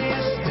 Do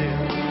you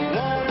still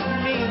want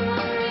me?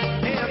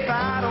 If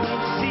I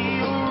don't see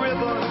a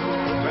ribbon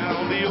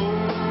around the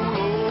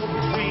old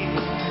tree,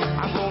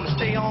 I'm gonna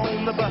stay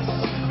on the bus,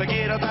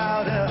 forget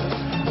about us,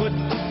 put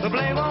the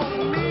blame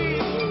on me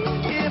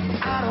if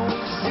I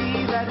don't see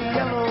that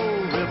yellow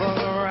ribbon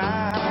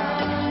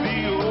around the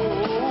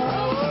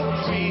old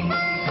tree.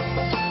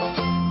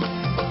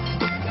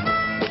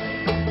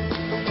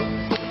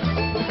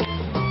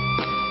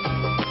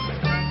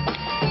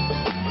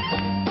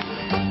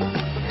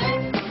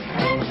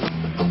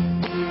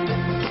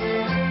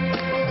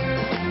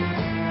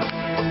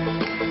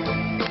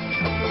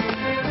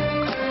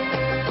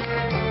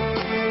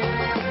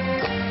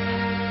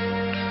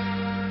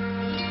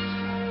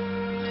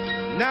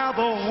 Now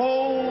the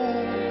whole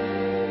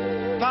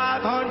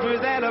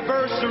 500th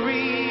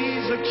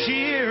anniversary's a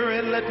cheer,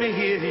 and let me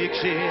hear you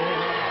cheer,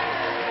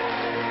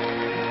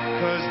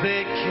 'cause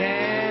they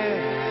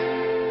can't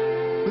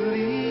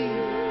believe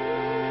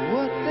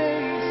what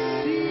they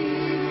see.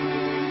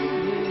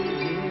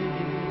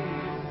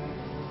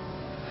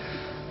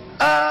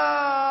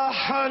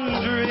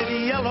 100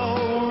 yellow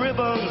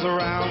ribbons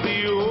around the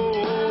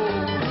old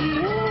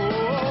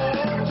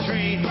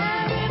tree.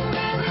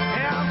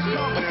 Yeah, I'm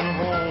coming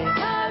home.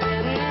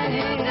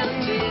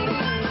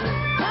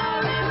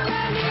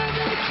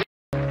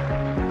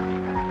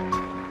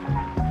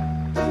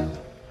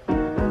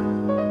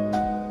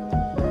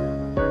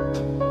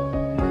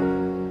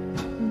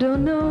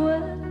 Don't know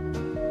why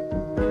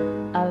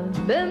I've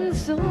been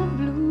so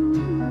blue.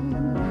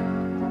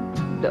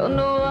 Don't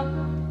know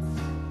what's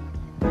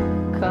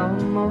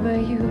come over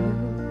you.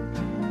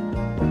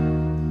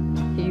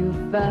 You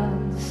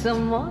found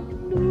someone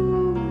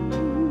new,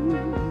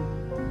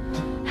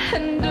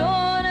 and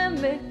don't it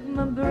make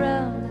my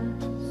brown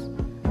eyes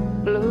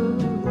blue?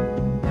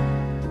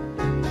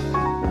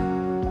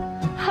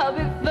 I'll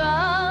be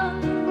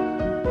fine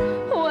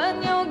when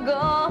you're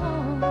gone.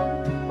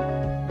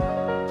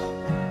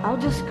 I'll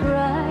just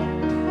cry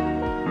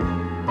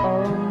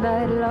all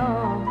night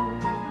long.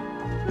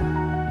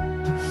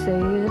 Say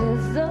it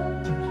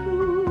isn't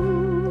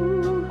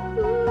true,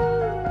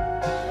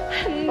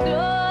 and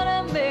don't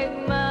it make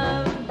my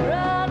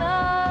brown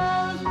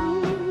eyes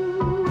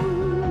blue?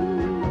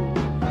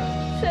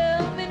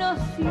 Tell me no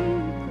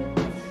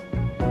secrets,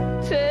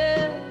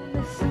 tell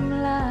me some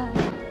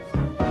lies.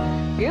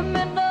 Give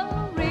me no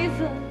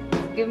reasons,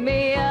 give me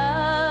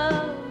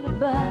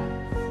alibis.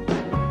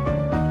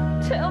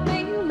 Tell me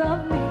you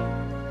love me,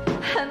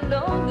 and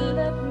don't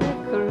let me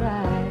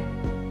cry.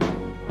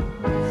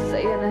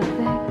 Say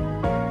anything,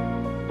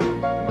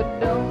 but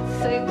don't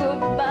say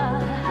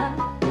goodbye.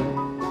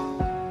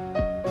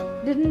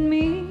 Didn't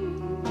mean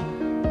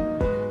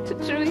to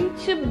treat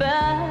you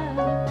bad.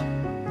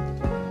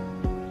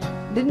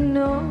 Didn't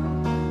know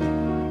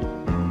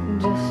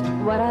just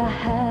what I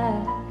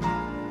had,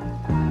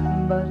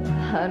 but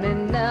honey,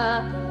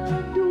 now I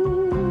do.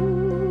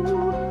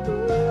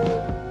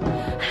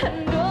 And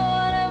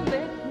don't I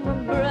make my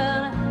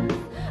brown eyes,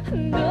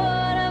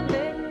 don't I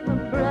make my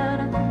brown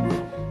eyes,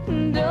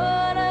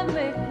 don't I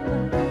make my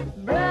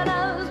brown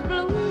eyes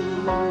blue?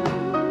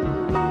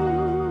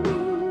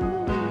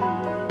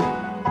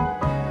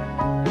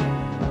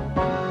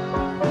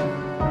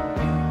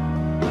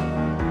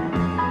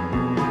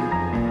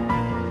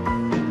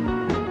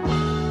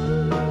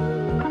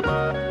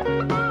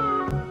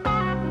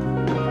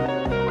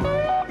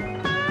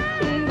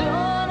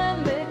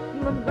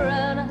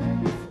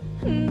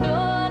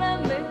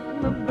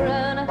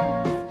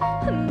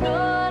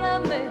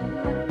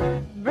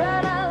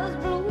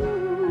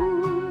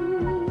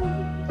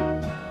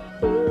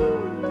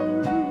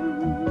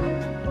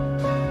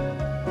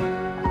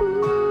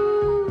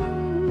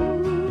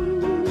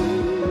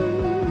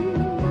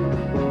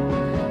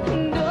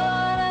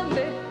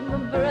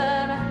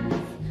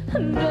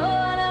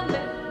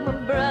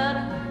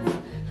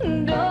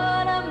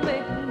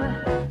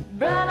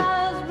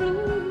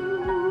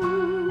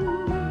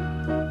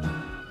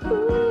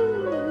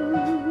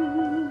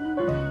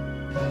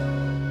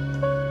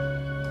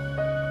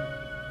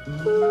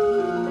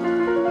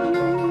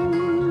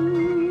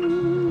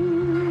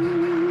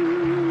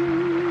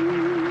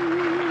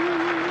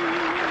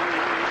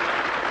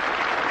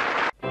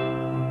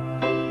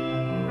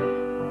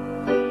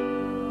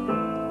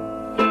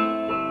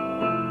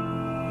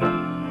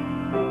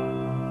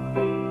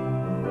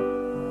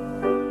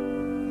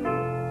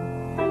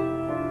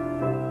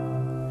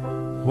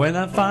 When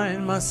I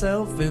find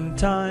myself in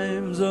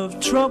times of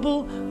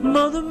trouble,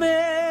 Mother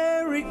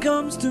Mary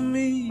comes to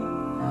me,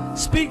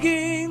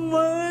 speaking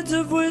words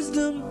of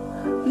wisdom,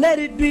 let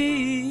it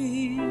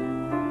be.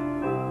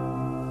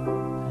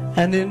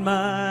 And in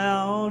my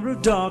hour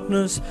of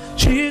darkness,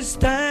 she is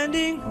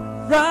standing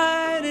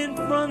right in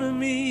front of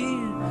me,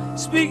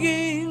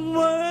 speaking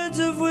words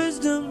of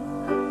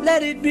wisdom,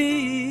 let it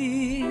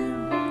be.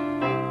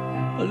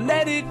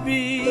 Let it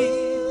be,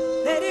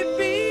 let it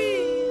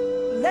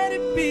be, let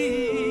it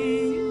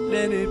be,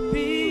 let it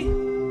be.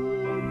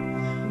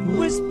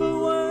 Whisper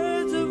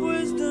words of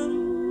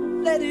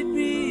wisdom, let it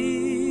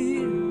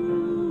be.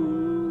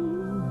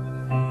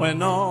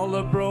 When all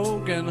the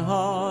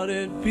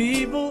broken-hearted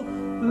people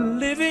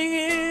living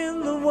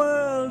in the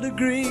world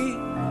agree,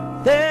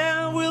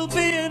 there will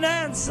be an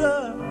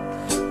answer,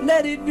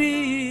 let it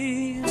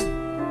be.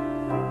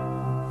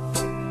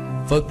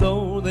 For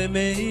though they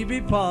may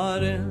be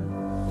parted,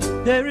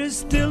 there is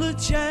still a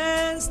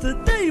chance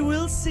that they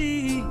will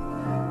see.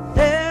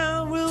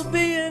 There will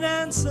be an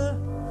answer,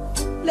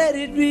 let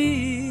it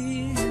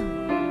be.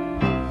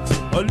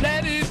 Oh,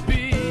 let it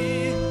be,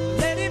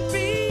 let it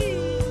be,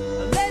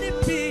 let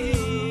it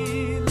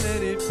be,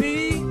 let it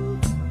be.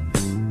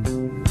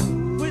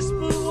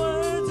 Whisper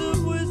words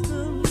of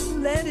wisdom,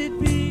 let it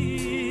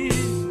be.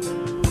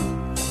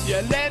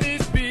 Yeah, let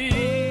it be,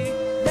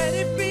 let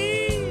it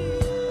be,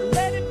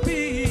 let it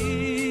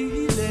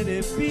be, let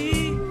it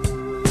be.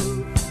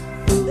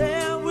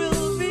 There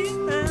will be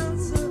an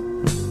answer,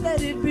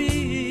 let it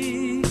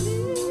be.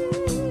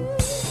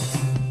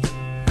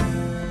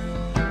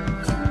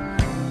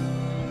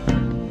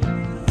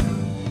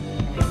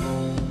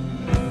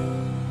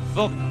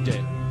 Fucked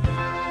it.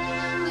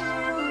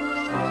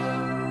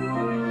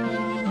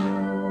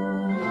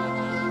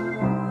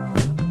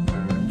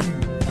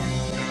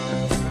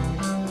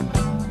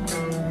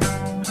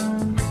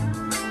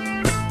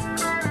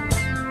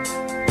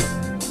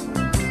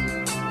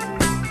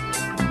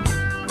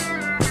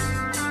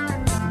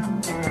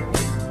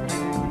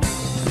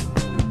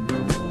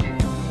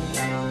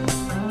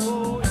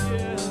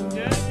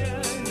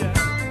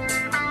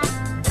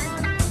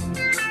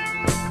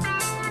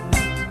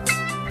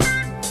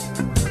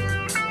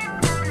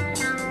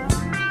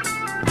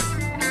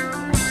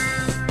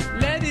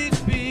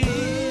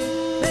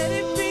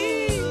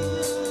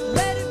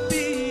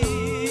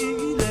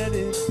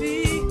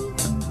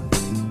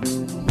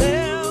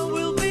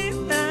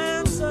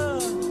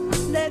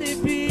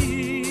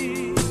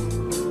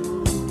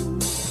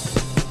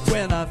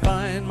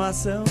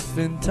 Myself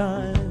in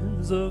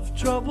times of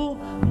trouble,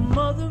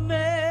 Mother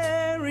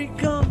Mary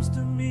comes to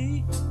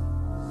me,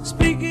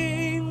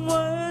 speaking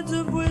words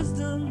of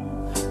wisdom,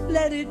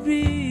 let it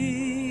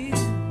be.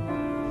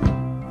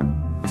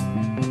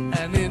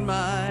 And in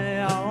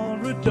my hour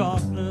of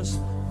darkness,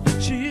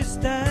 she is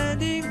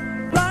standing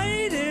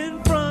right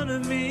in front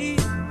of me,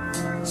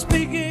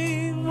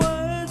 speaking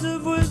words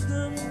of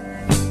wisdom,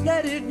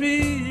 let it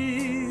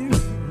be.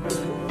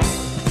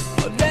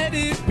 Oh, let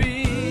it be.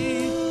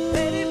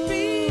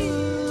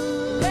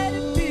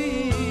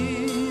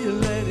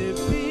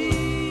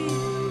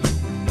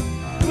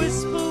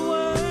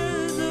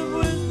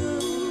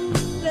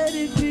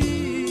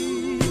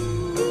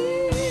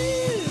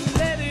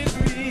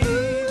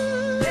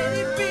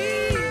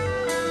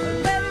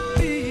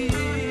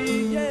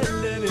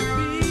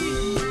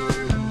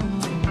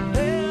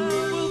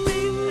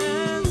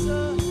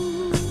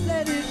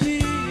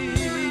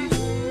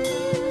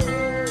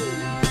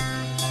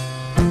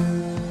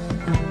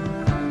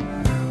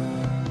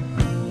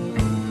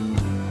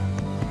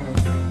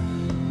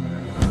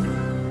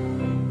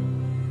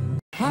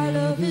 Our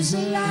love is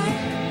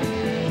alive.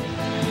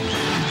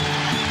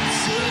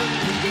 So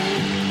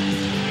again,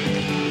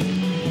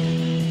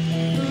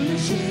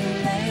 foolishly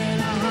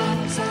laying our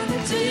hearts on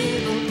the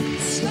table,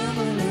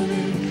 stumbling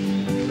in.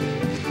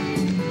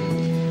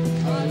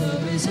 Our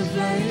love is a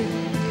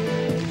flame,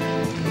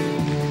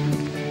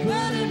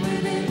 burning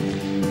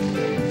within.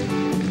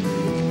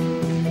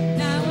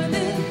 Now and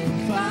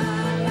then,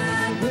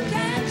 firelight will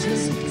catch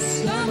us,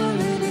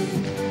 stumbling in.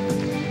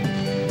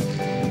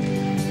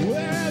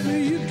 Wherever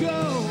you go,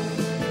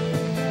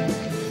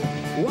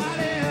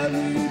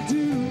 whatever you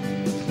do,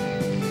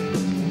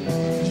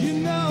 you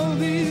know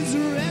these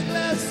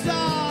reckless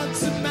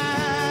thoughts of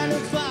mine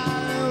are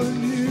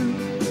following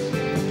you.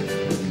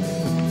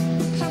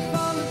 I've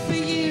fallen for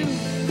you,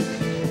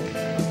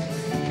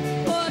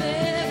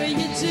 whatever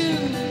you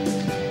do.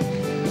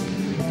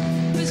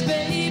 'Cause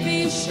baby,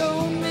 you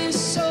showed me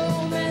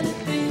so many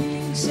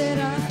things that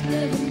I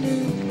never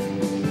knew.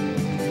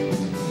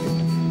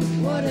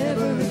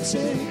 Whatever it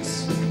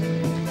takes,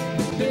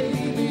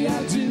 baby,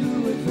 I'll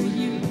do it for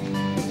you.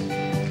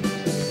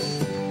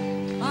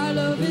 Our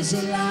love is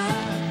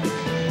alive,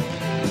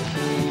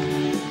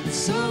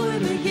 so we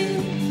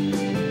begin.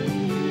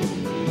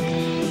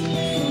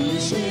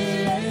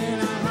 Foolishly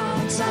laying our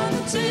hearts on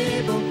the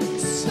table,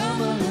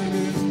 stumbling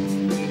in.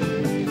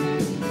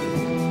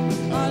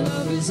 Our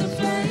love is a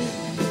flame,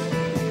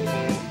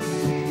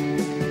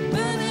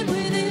 burning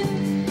within.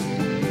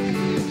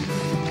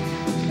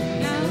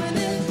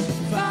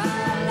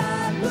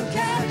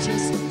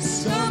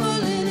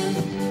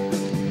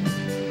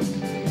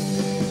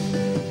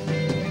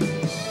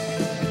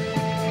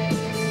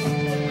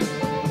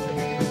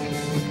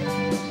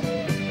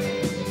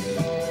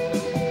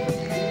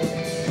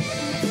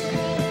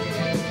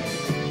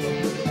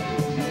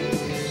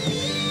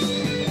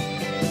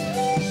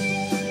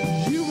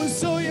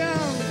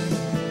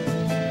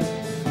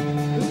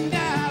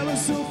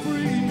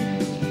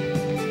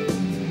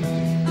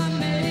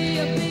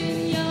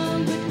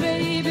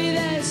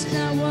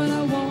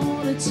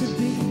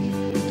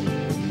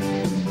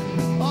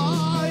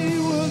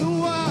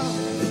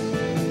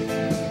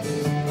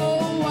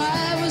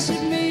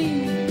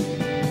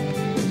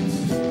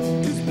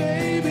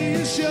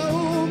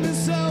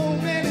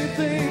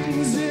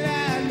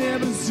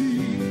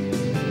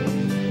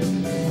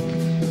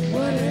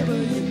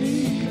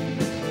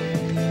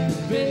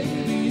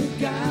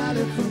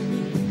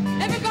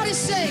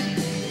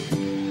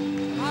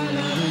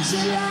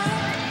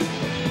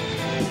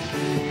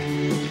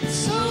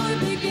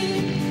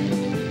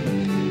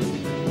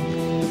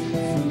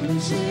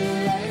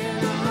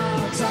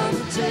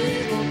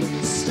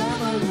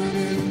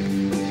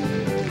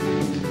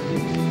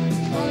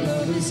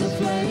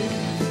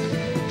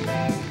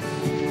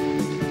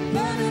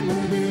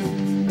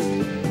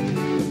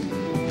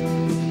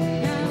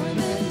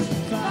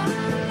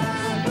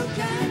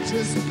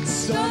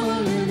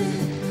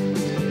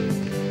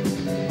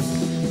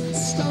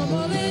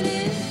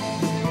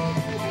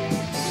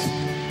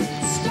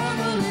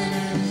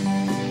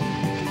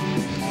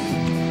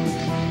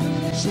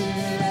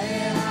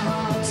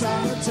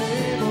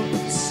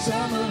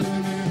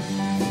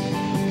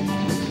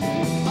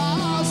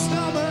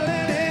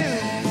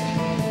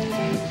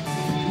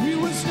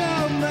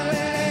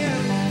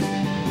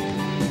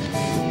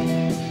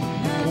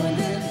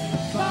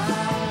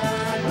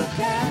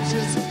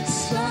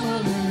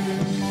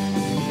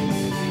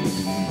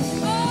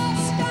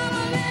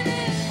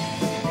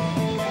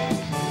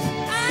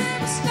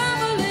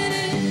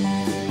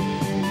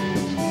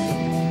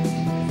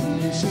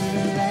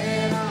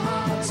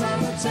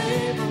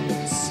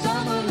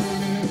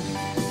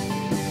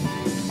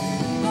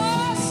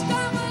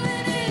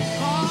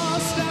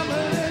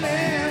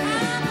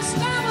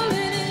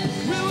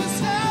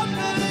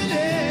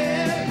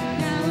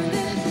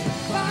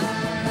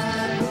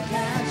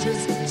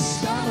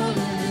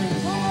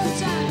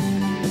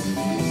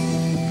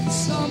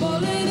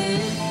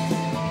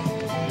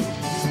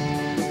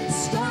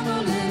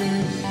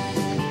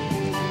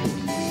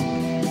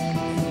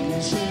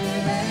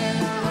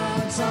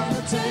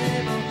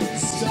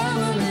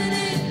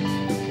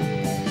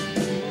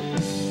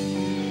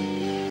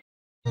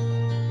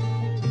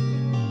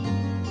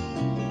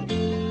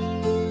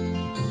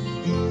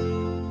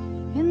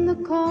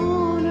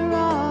 corner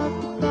of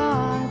the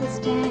bar there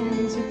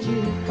stands a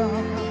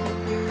jukebox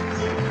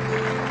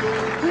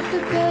with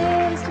the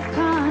best of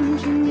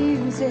country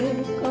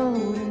music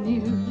old and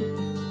new.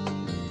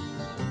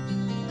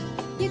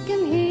 You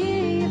can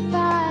hear your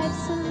 5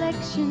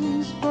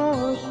 selections for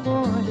a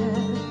quarter,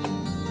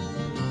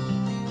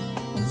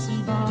 and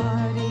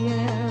somebody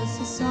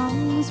else's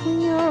songs when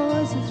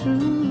yours are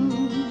through.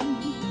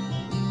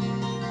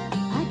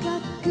 I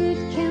got good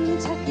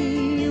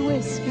Kentucky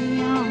whiskey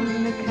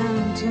on the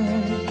counter,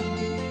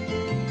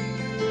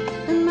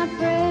 and my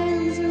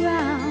friends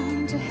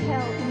around to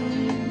help me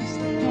ease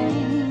the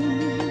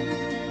pain.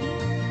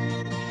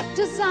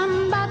 To some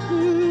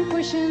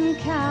button-pushing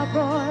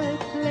cowboy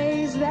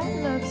plays that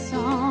love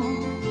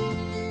song,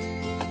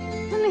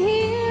 and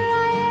here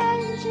I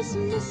am just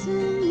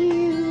missing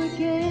you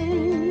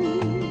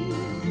again.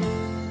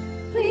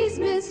 Please,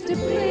 mister,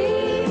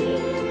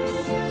 please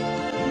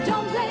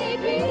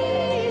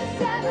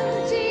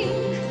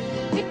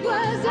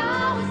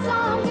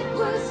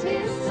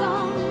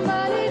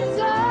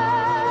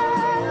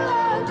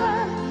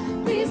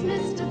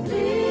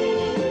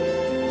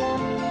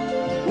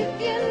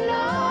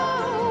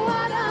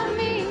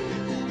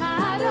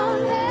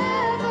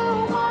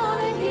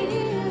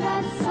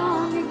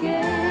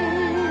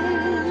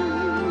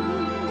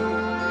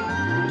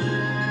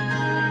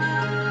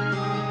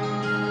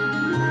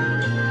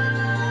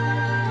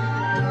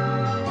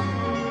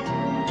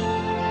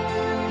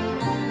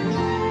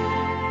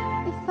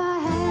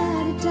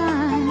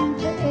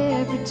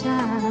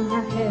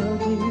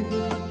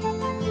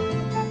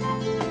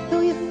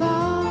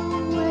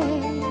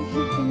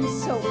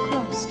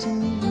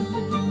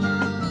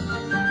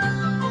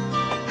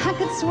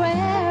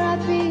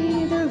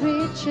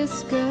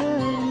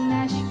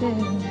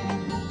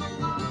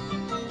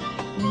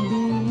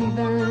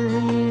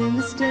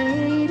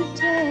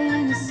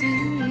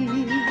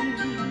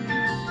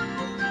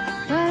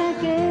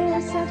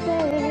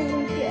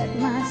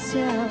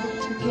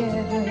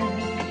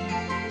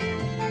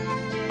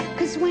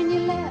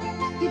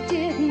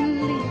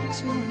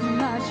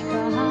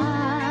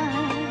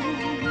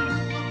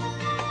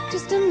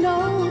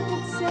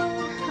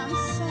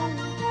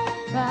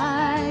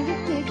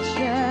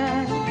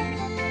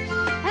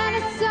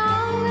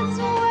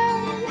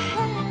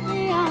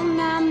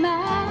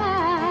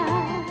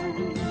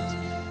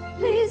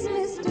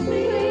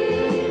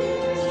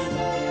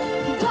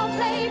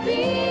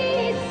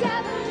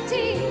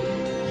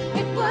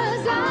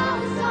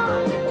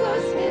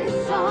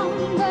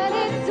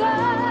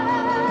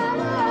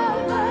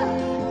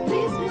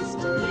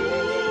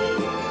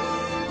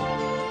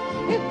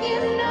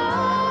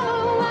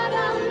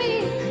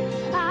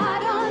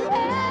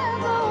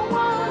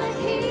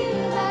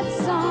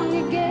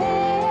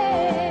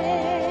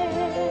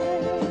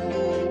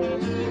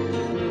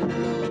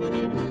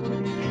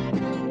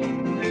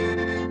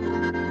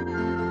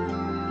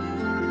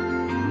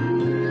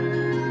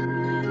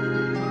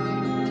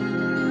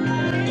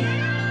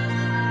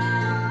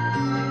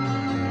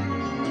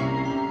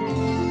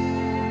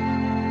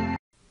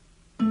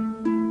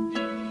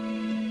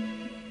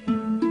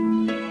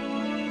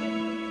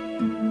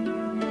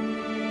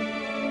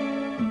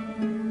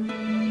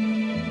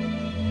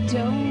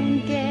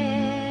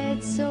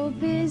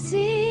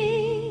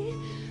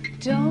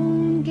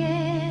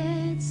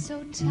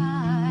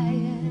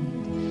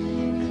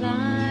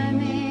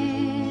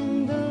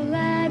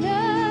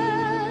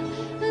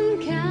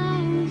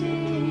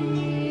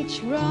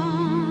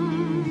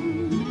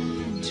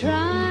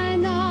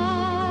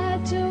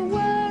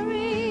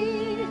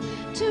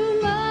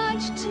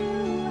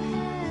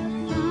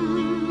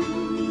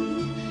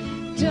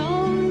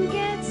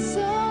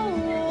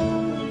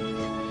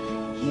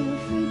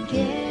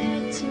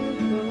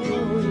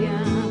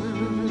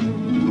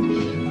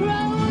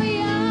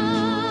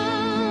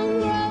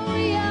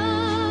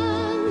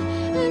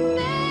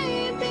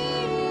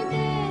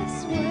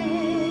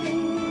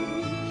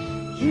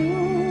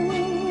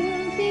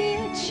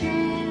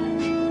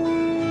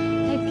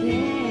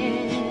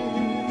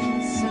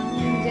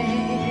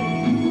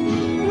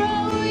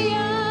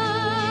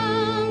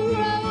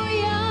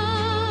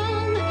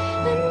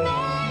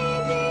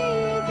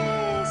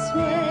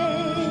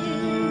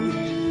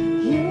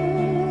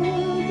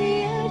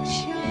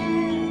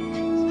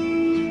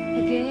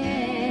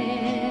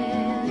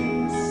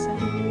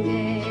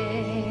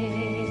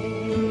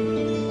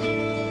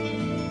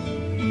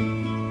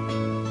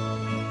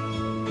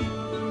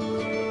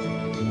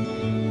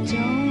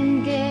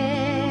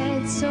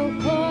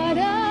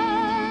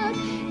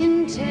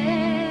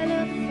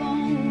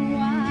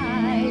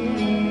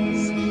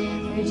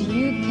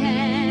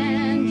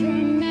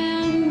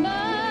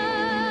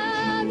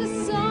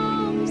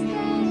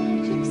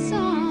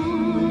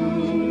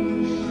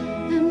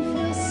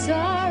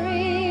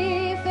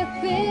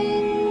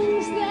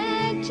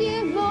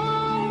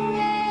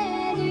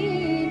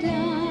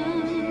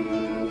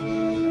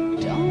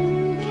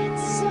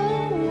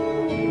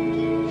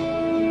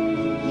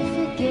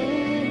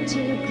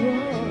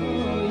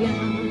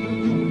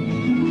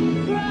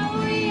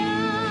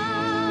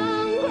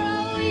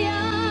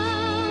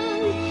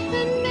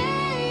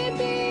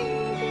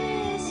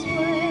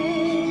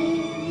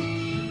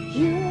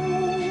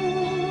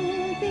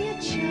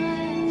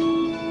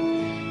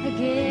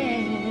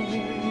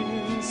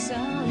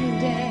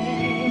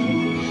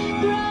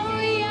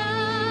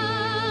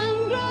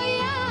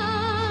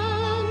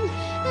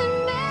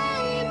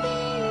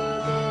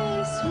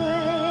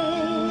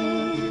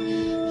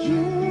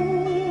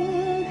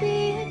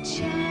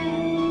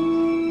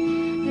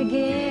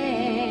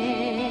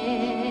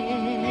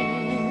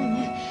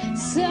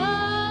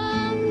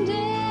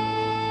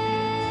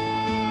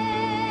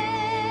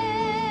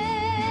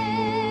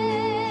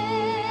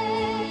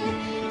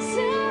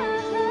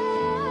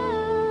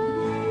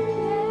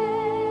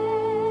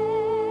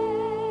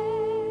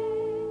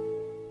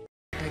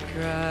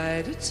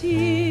Cried a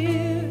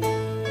tear,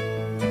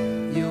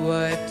 you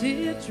wiped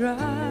it dry.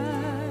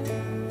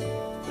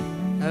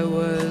 I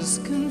was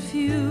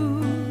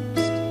confused,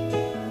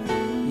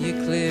 you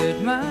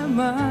cleared my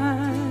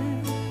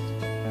mind.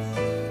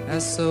 I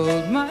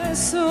sold my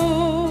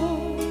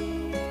soul,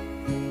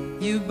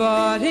 you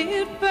bought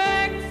it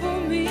back for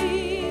me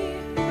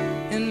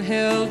and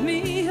held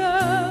me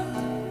up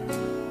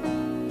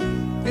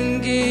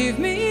and gave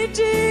me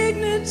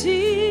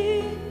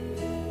dignity.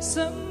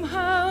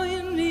 Somehow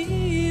you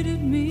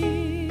needed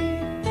me,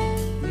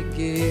 you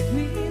gave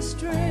me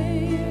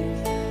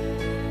strength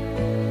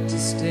to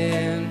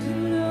stand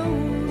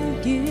alone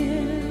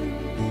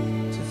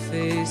again, to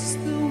face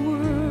the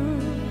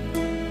world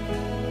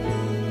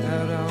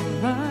out on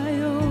my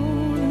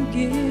own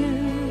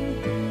again.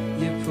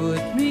 You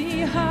put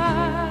me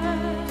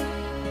high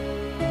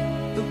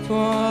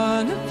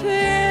upon a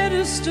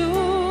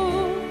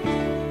pedestal,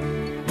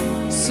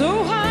 so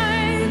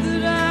high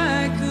that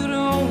I could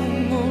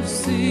almost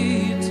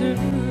see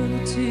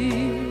eternity.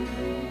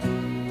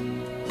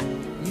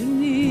 You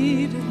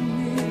needed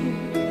me,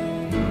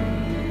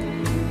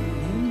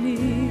 you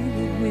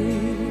needed me,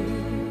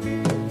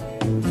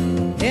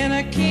 and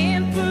I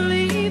can't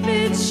believe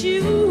it's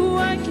you,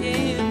 I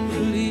can't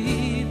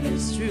believe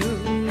it's true.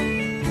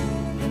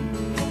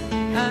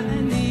 I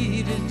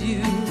needed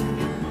you,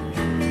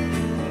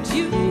 and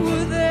you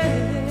were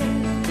there,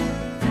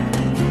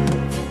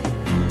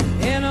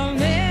 and I'll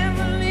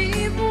never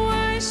leave.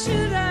 Why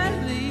should I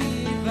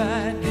leave?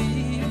 I'd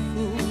be a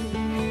fool,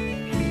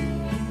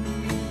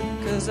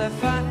 'cause I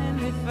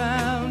finally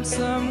found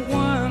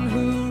someone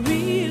who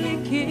really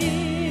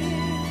cares.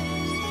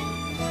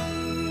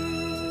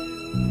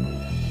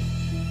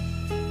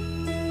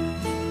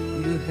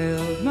 You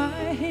held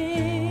my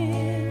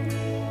hand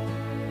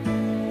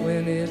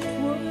when it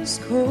was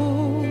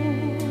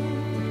cold,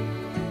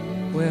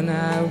 when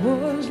I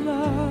was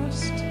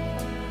lost.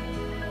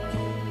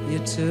 You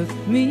took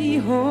me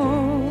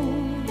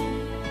home,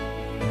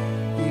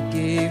 you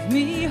gave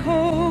me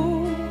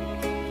hope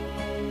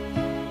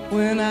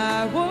when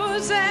I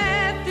was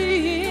at the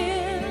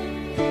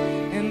end,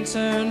 and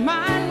turned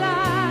my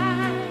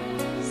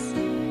lies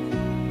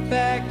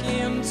back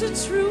into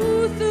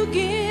truth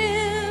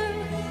again.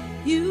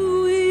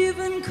 You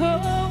even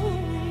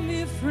called me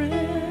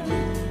friend,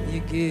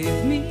 you gave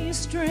me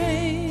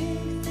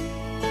strength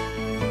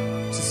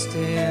to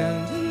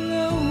stand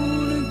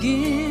alone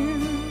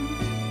again,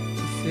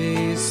 to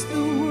face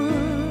the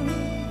world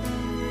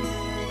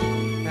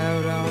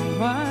out on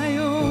my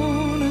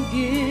own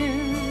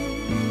again.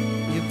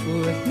 You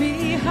put me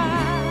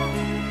high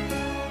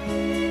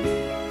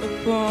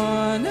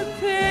upon a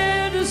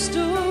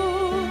pedestal,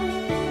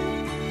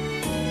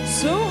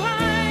 so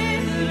high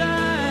that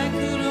I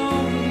could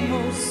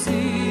almost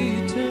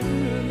see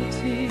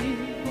eternity.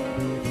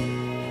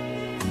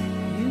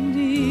 You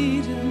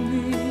needed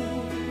me,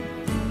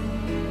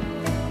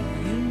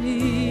 you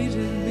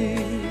needed me,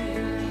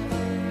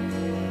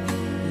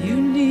 you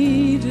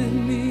needed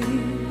me,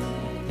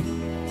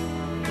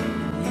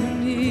 you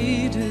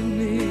needed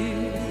me.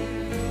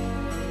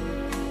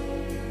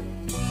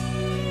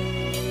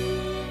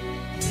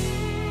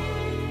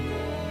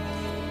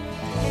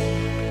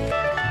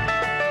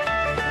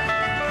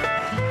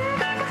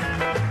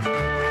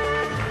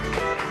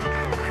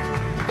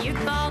 You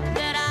thought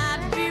that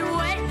I'd be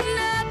waiting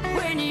up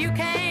when you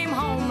came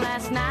home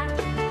last night.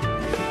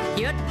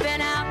 You'd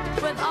been out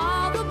with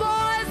all the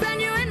boys and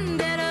you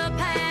ended up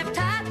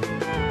half-tight.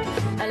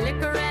 A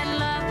liquor and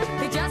love,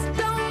 they just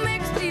don't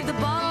mix. Leave the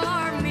bottle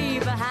or me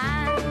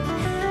behind.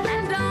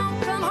 And don't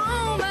come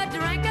home a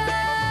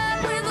drinking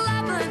with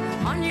loving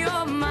on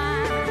your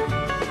mind.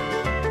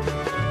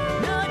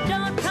 No,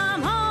 don't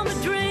come home a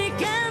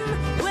drinking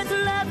with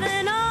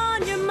loving on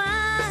your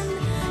mind.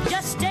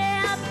 Just stay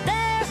out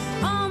there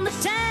on the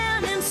town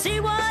and see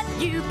what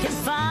you can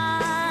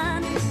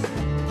find.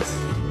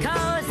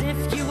 'Cause if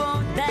you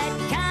want that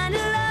kind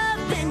of love,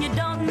 then you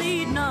don't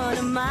need none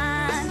of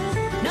mine.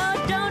 No,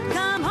 don't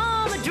come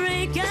home a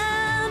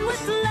drinking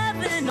with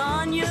loving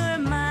on your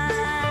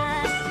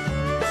mind.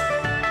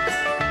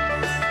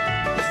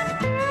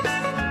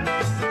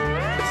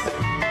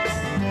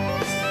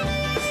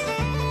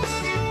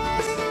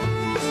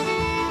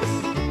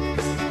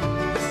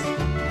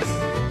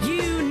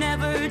 You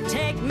never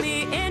take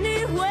me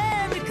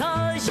anywhere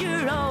because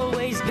you're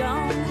always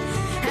gone.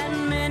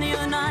 And many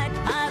a night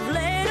I've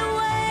laid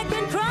awake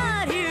and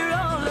cried here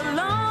all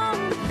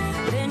alone.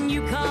 Then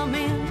you come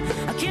in,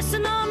 a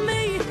kissing on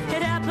me,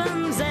 it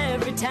happens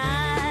every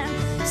time.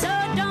 So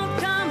don't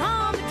come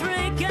home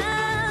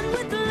drinking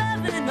with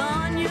loving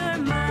on your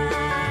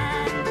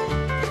mind.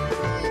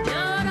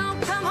 No,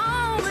 don't come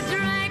home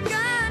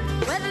drinking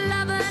with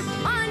loving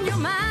on your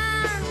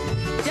mind.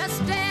 Just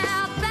stay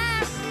out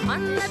there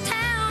on the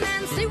town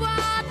and see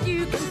what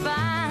you can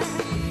find.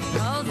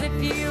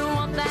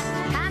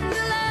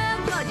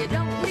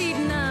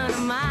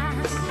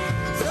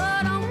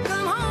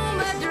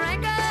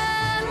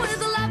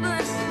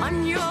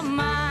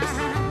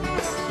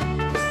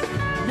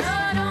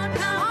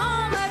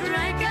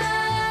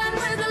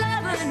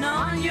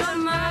 on your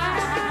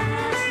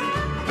mind.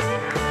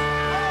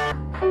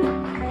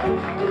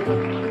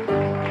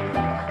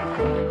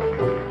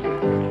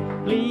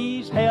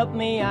 Please help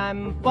me,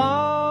 I'm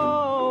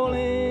falling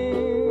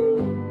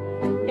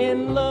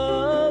in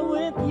love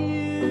with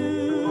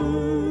you.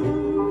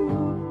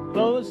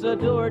 Close the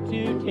door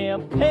to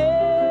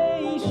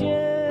temptation.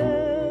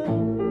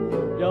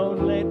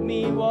 Don't let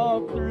me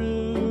walk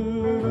through.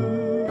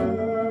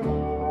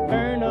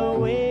 Turn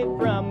away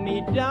from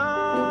me,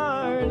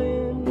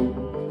 darling.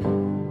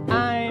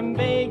 I'm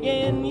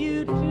begging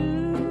you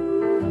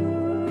to.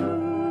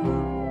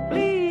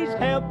 Please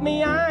help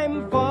me,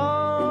 I'm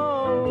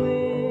falling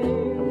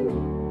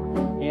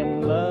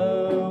in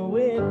love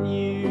with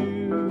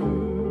you.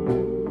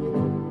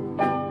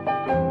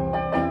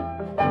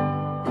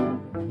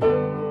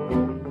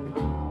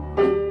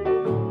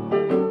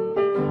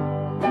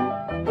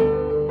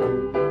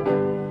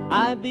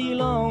 I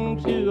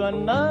belong to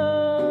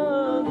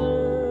another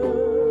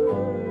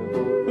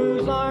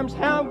whose arms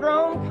have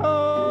grown cold,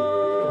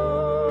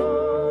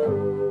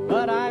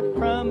 but I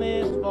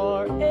promised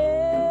forever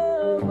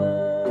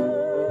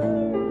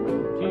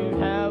to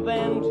have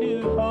and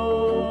to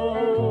hold.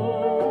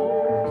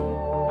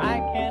 I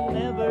can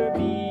never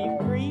be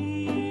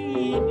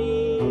free,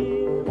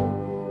 dear,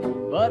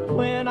 but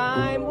when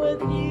I'm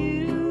with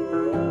you,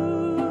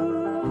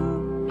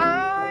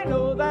 I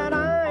know that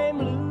I'm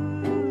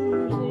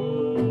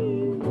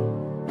losing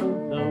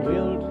the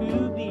will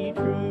to be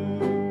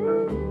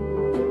true.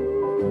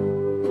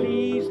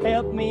 Please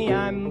help me,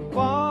 I'm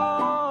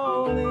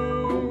falling,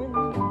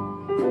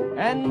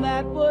 and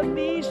that would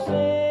be sin.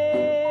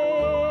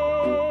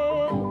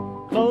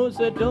 Close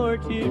the door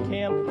to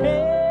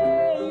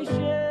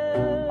temptation.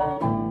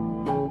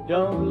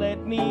 Don't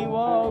let me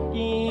walk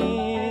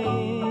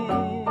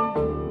in,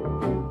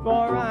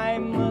 for I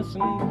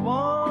mustn't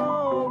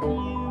want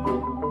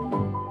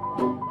you.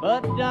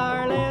 But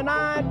darling,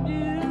 I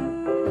do.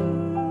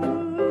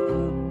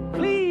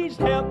 Please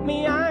help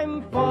me,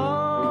 I'm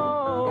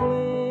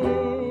falling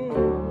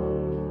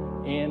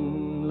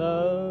in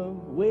love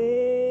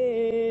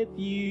with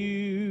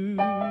you.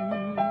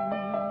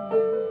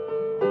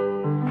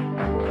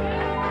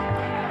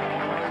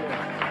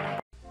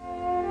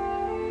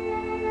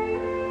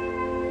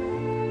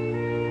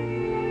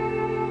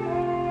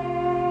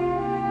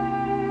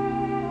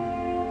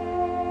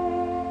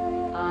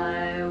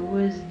 I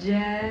was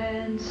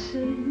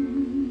dancing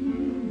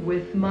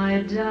with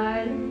my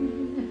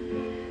darling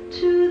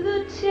to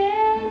the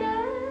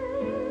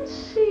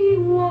Tennessee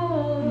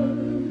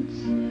waltz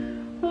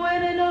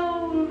when an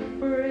old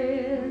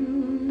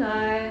friend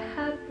I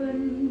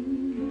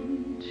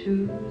happened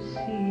to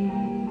see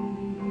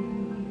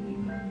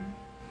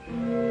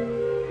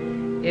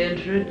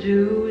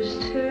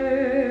introduced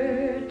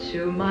her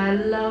to my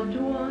loved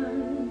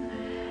one,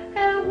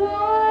 and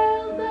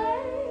while they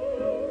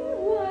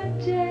were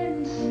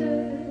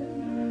dancing,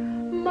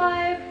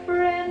 my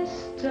friend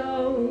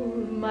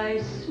stole my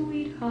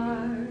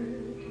sweetheart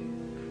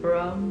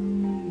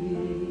from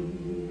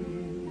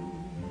me.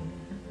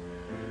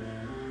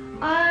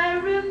 I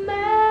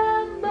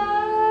remember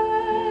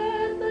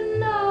the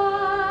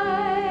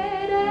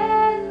night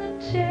and the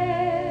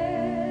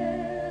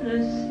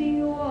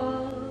Tennessee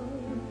waltz.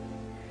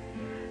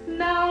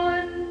 Now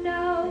I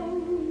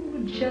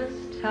know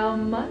just how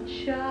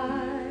much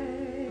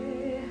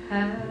I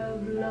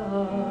have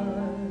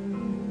lost.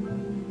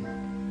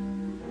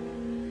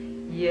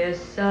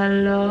 Yes, I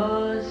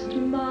lost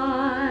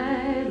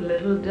my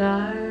little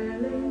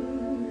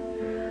darling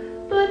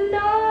the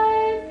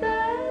night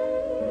they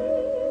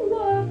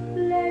were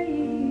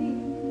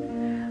playing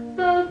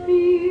the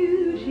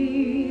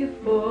beautiful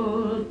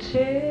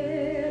Tennessee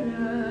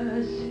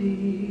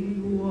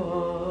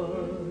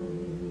waltz.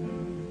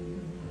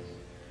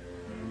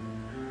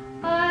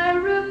 I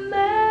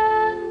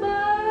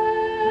remember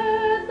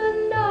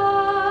the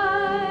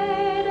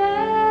night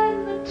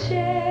and the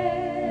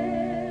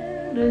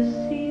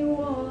Tennessee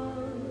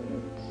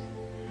waltz.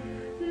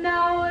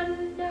 Now I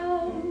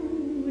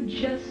know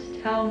just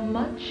how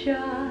much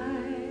I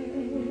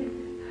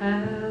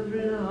have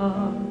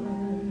lost.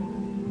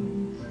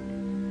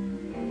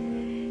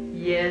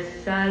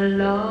 Yes, I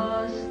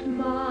lost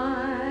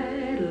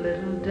my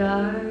little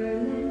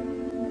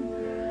darling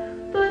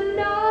the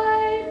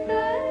night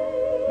they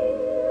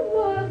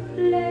were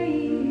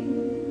playing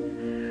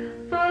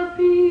the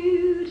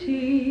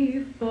beautiful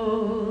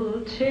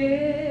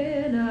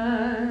Tennessee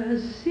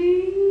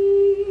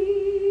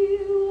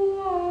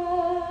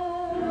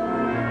waltz.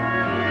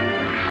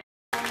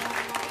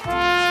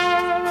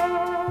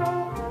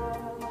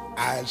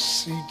 I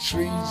see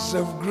trees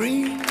of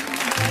green,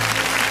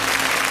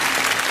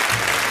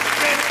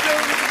 red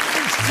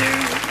roses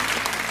too.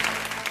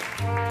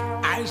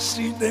 I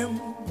see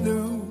them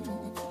blue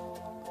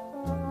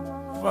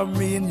for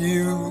me and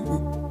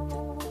you,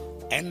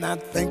 and I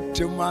think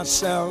to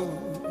myself,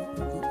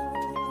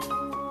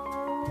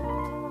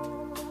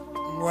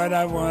 what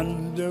a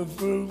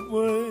wonderful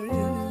world.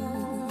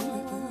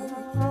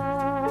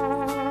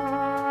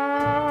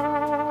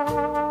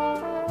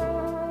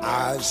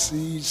 I I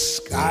see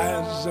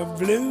skies of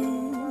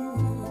blue,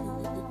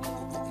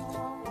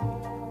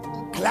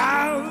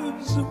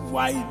 clouds of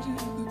white,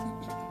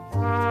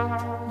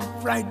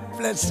 bright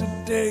blessed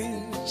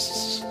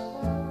days,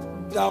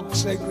 dark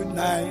sacred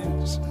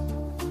nights,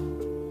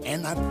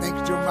 and I think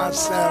to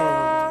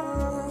myself,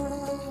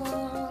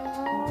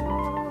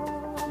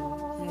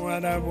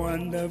 what a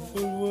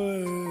wonderful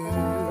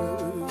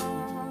world.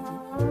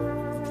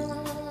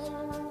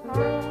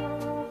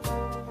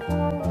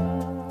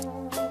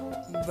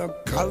 The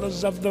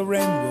colors of the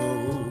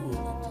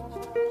rainbow,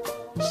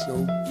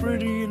 so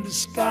pretty in the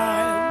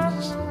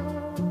skies,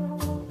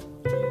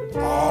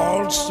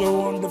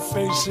 also on the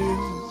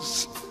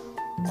faces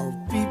of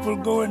people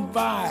going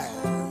by.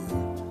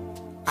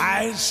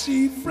 I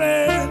see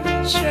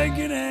friends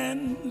shaking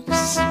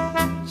hands,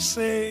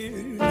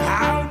 saying,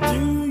 how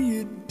do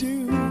you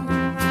do?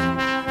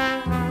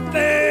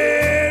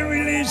 They're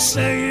really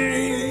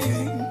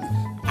saying,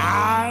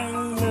 I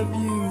love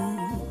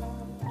you.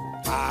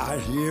 I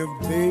hear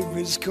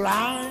babies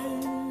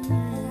crying,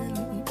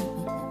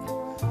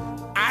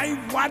 I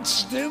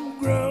watch them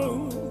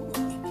grow.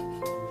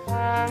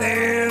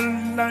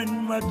 They'll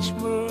learn much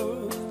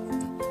more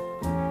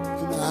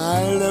than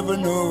I'll ever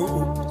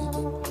know.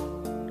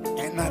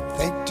 And I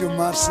think to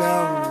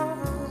myself,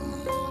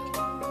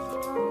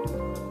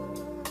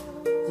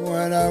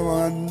 what a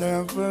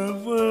wonderful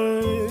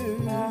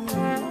world.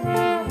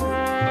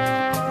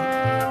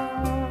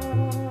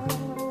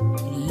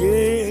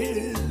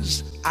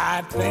 Yes,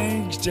 I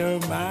think to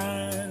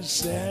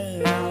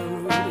myself,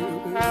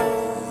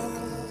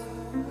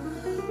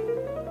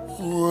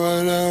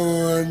 what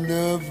a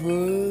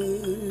wonderful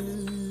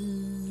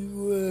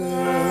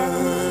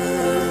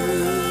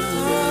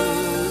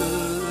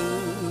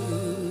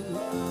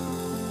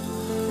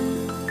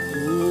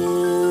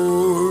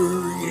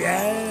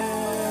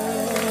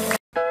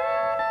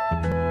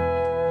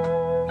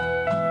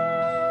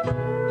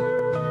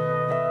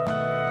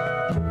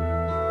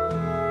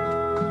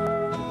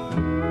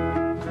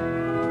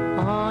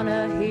On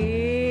a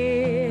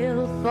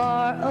hill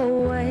far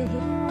away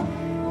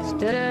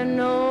stood an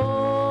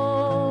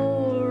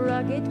old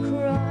rugged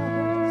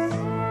cross,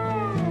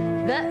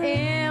 the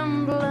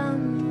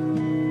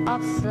emblem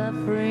of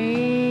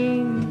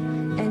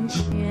suffering and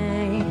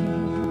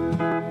shame.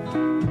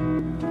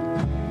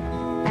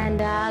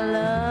 And I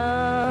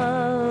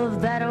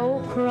love that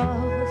old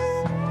cross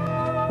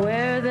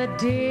where the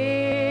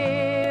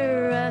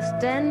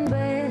dearest and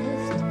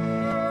best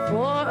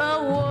for a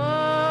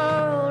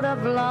world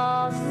of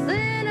lost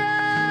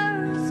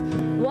sinners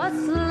was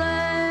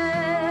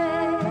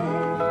slain.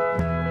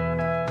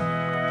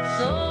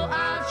 So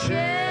I'll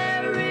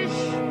cherish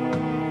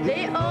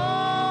the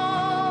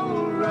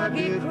old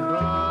rugged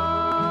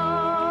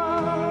cross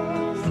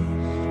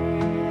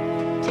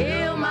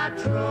till my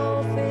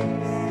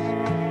trophies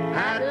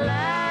at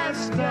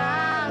last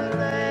I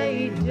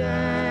lay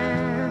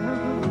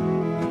down.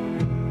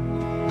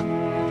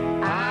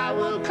 I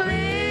will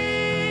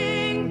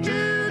cling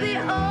to the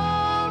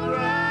old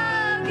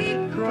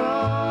rugged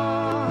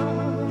cross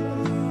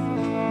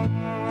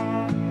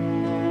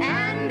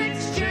and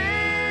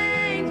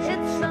exchange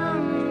it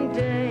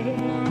someday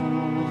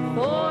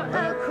for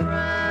a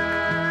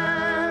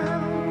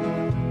crown.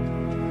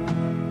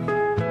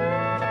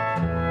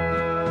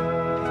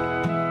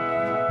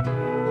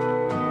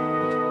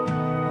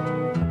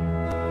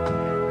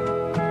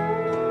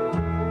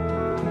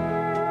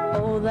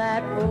 Oh,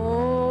 that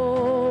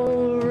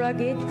old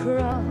rugged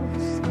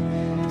cross,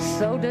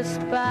 so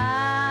despised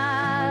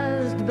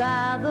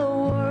by the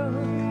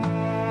world,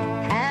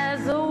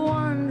 has a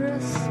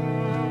wondrous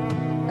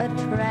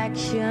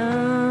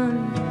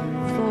attraction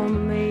for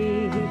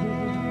me.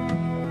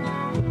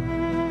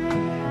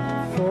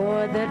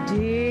 For the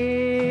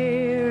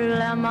dear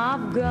Lamb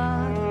of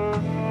God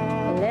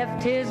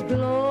left his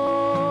glory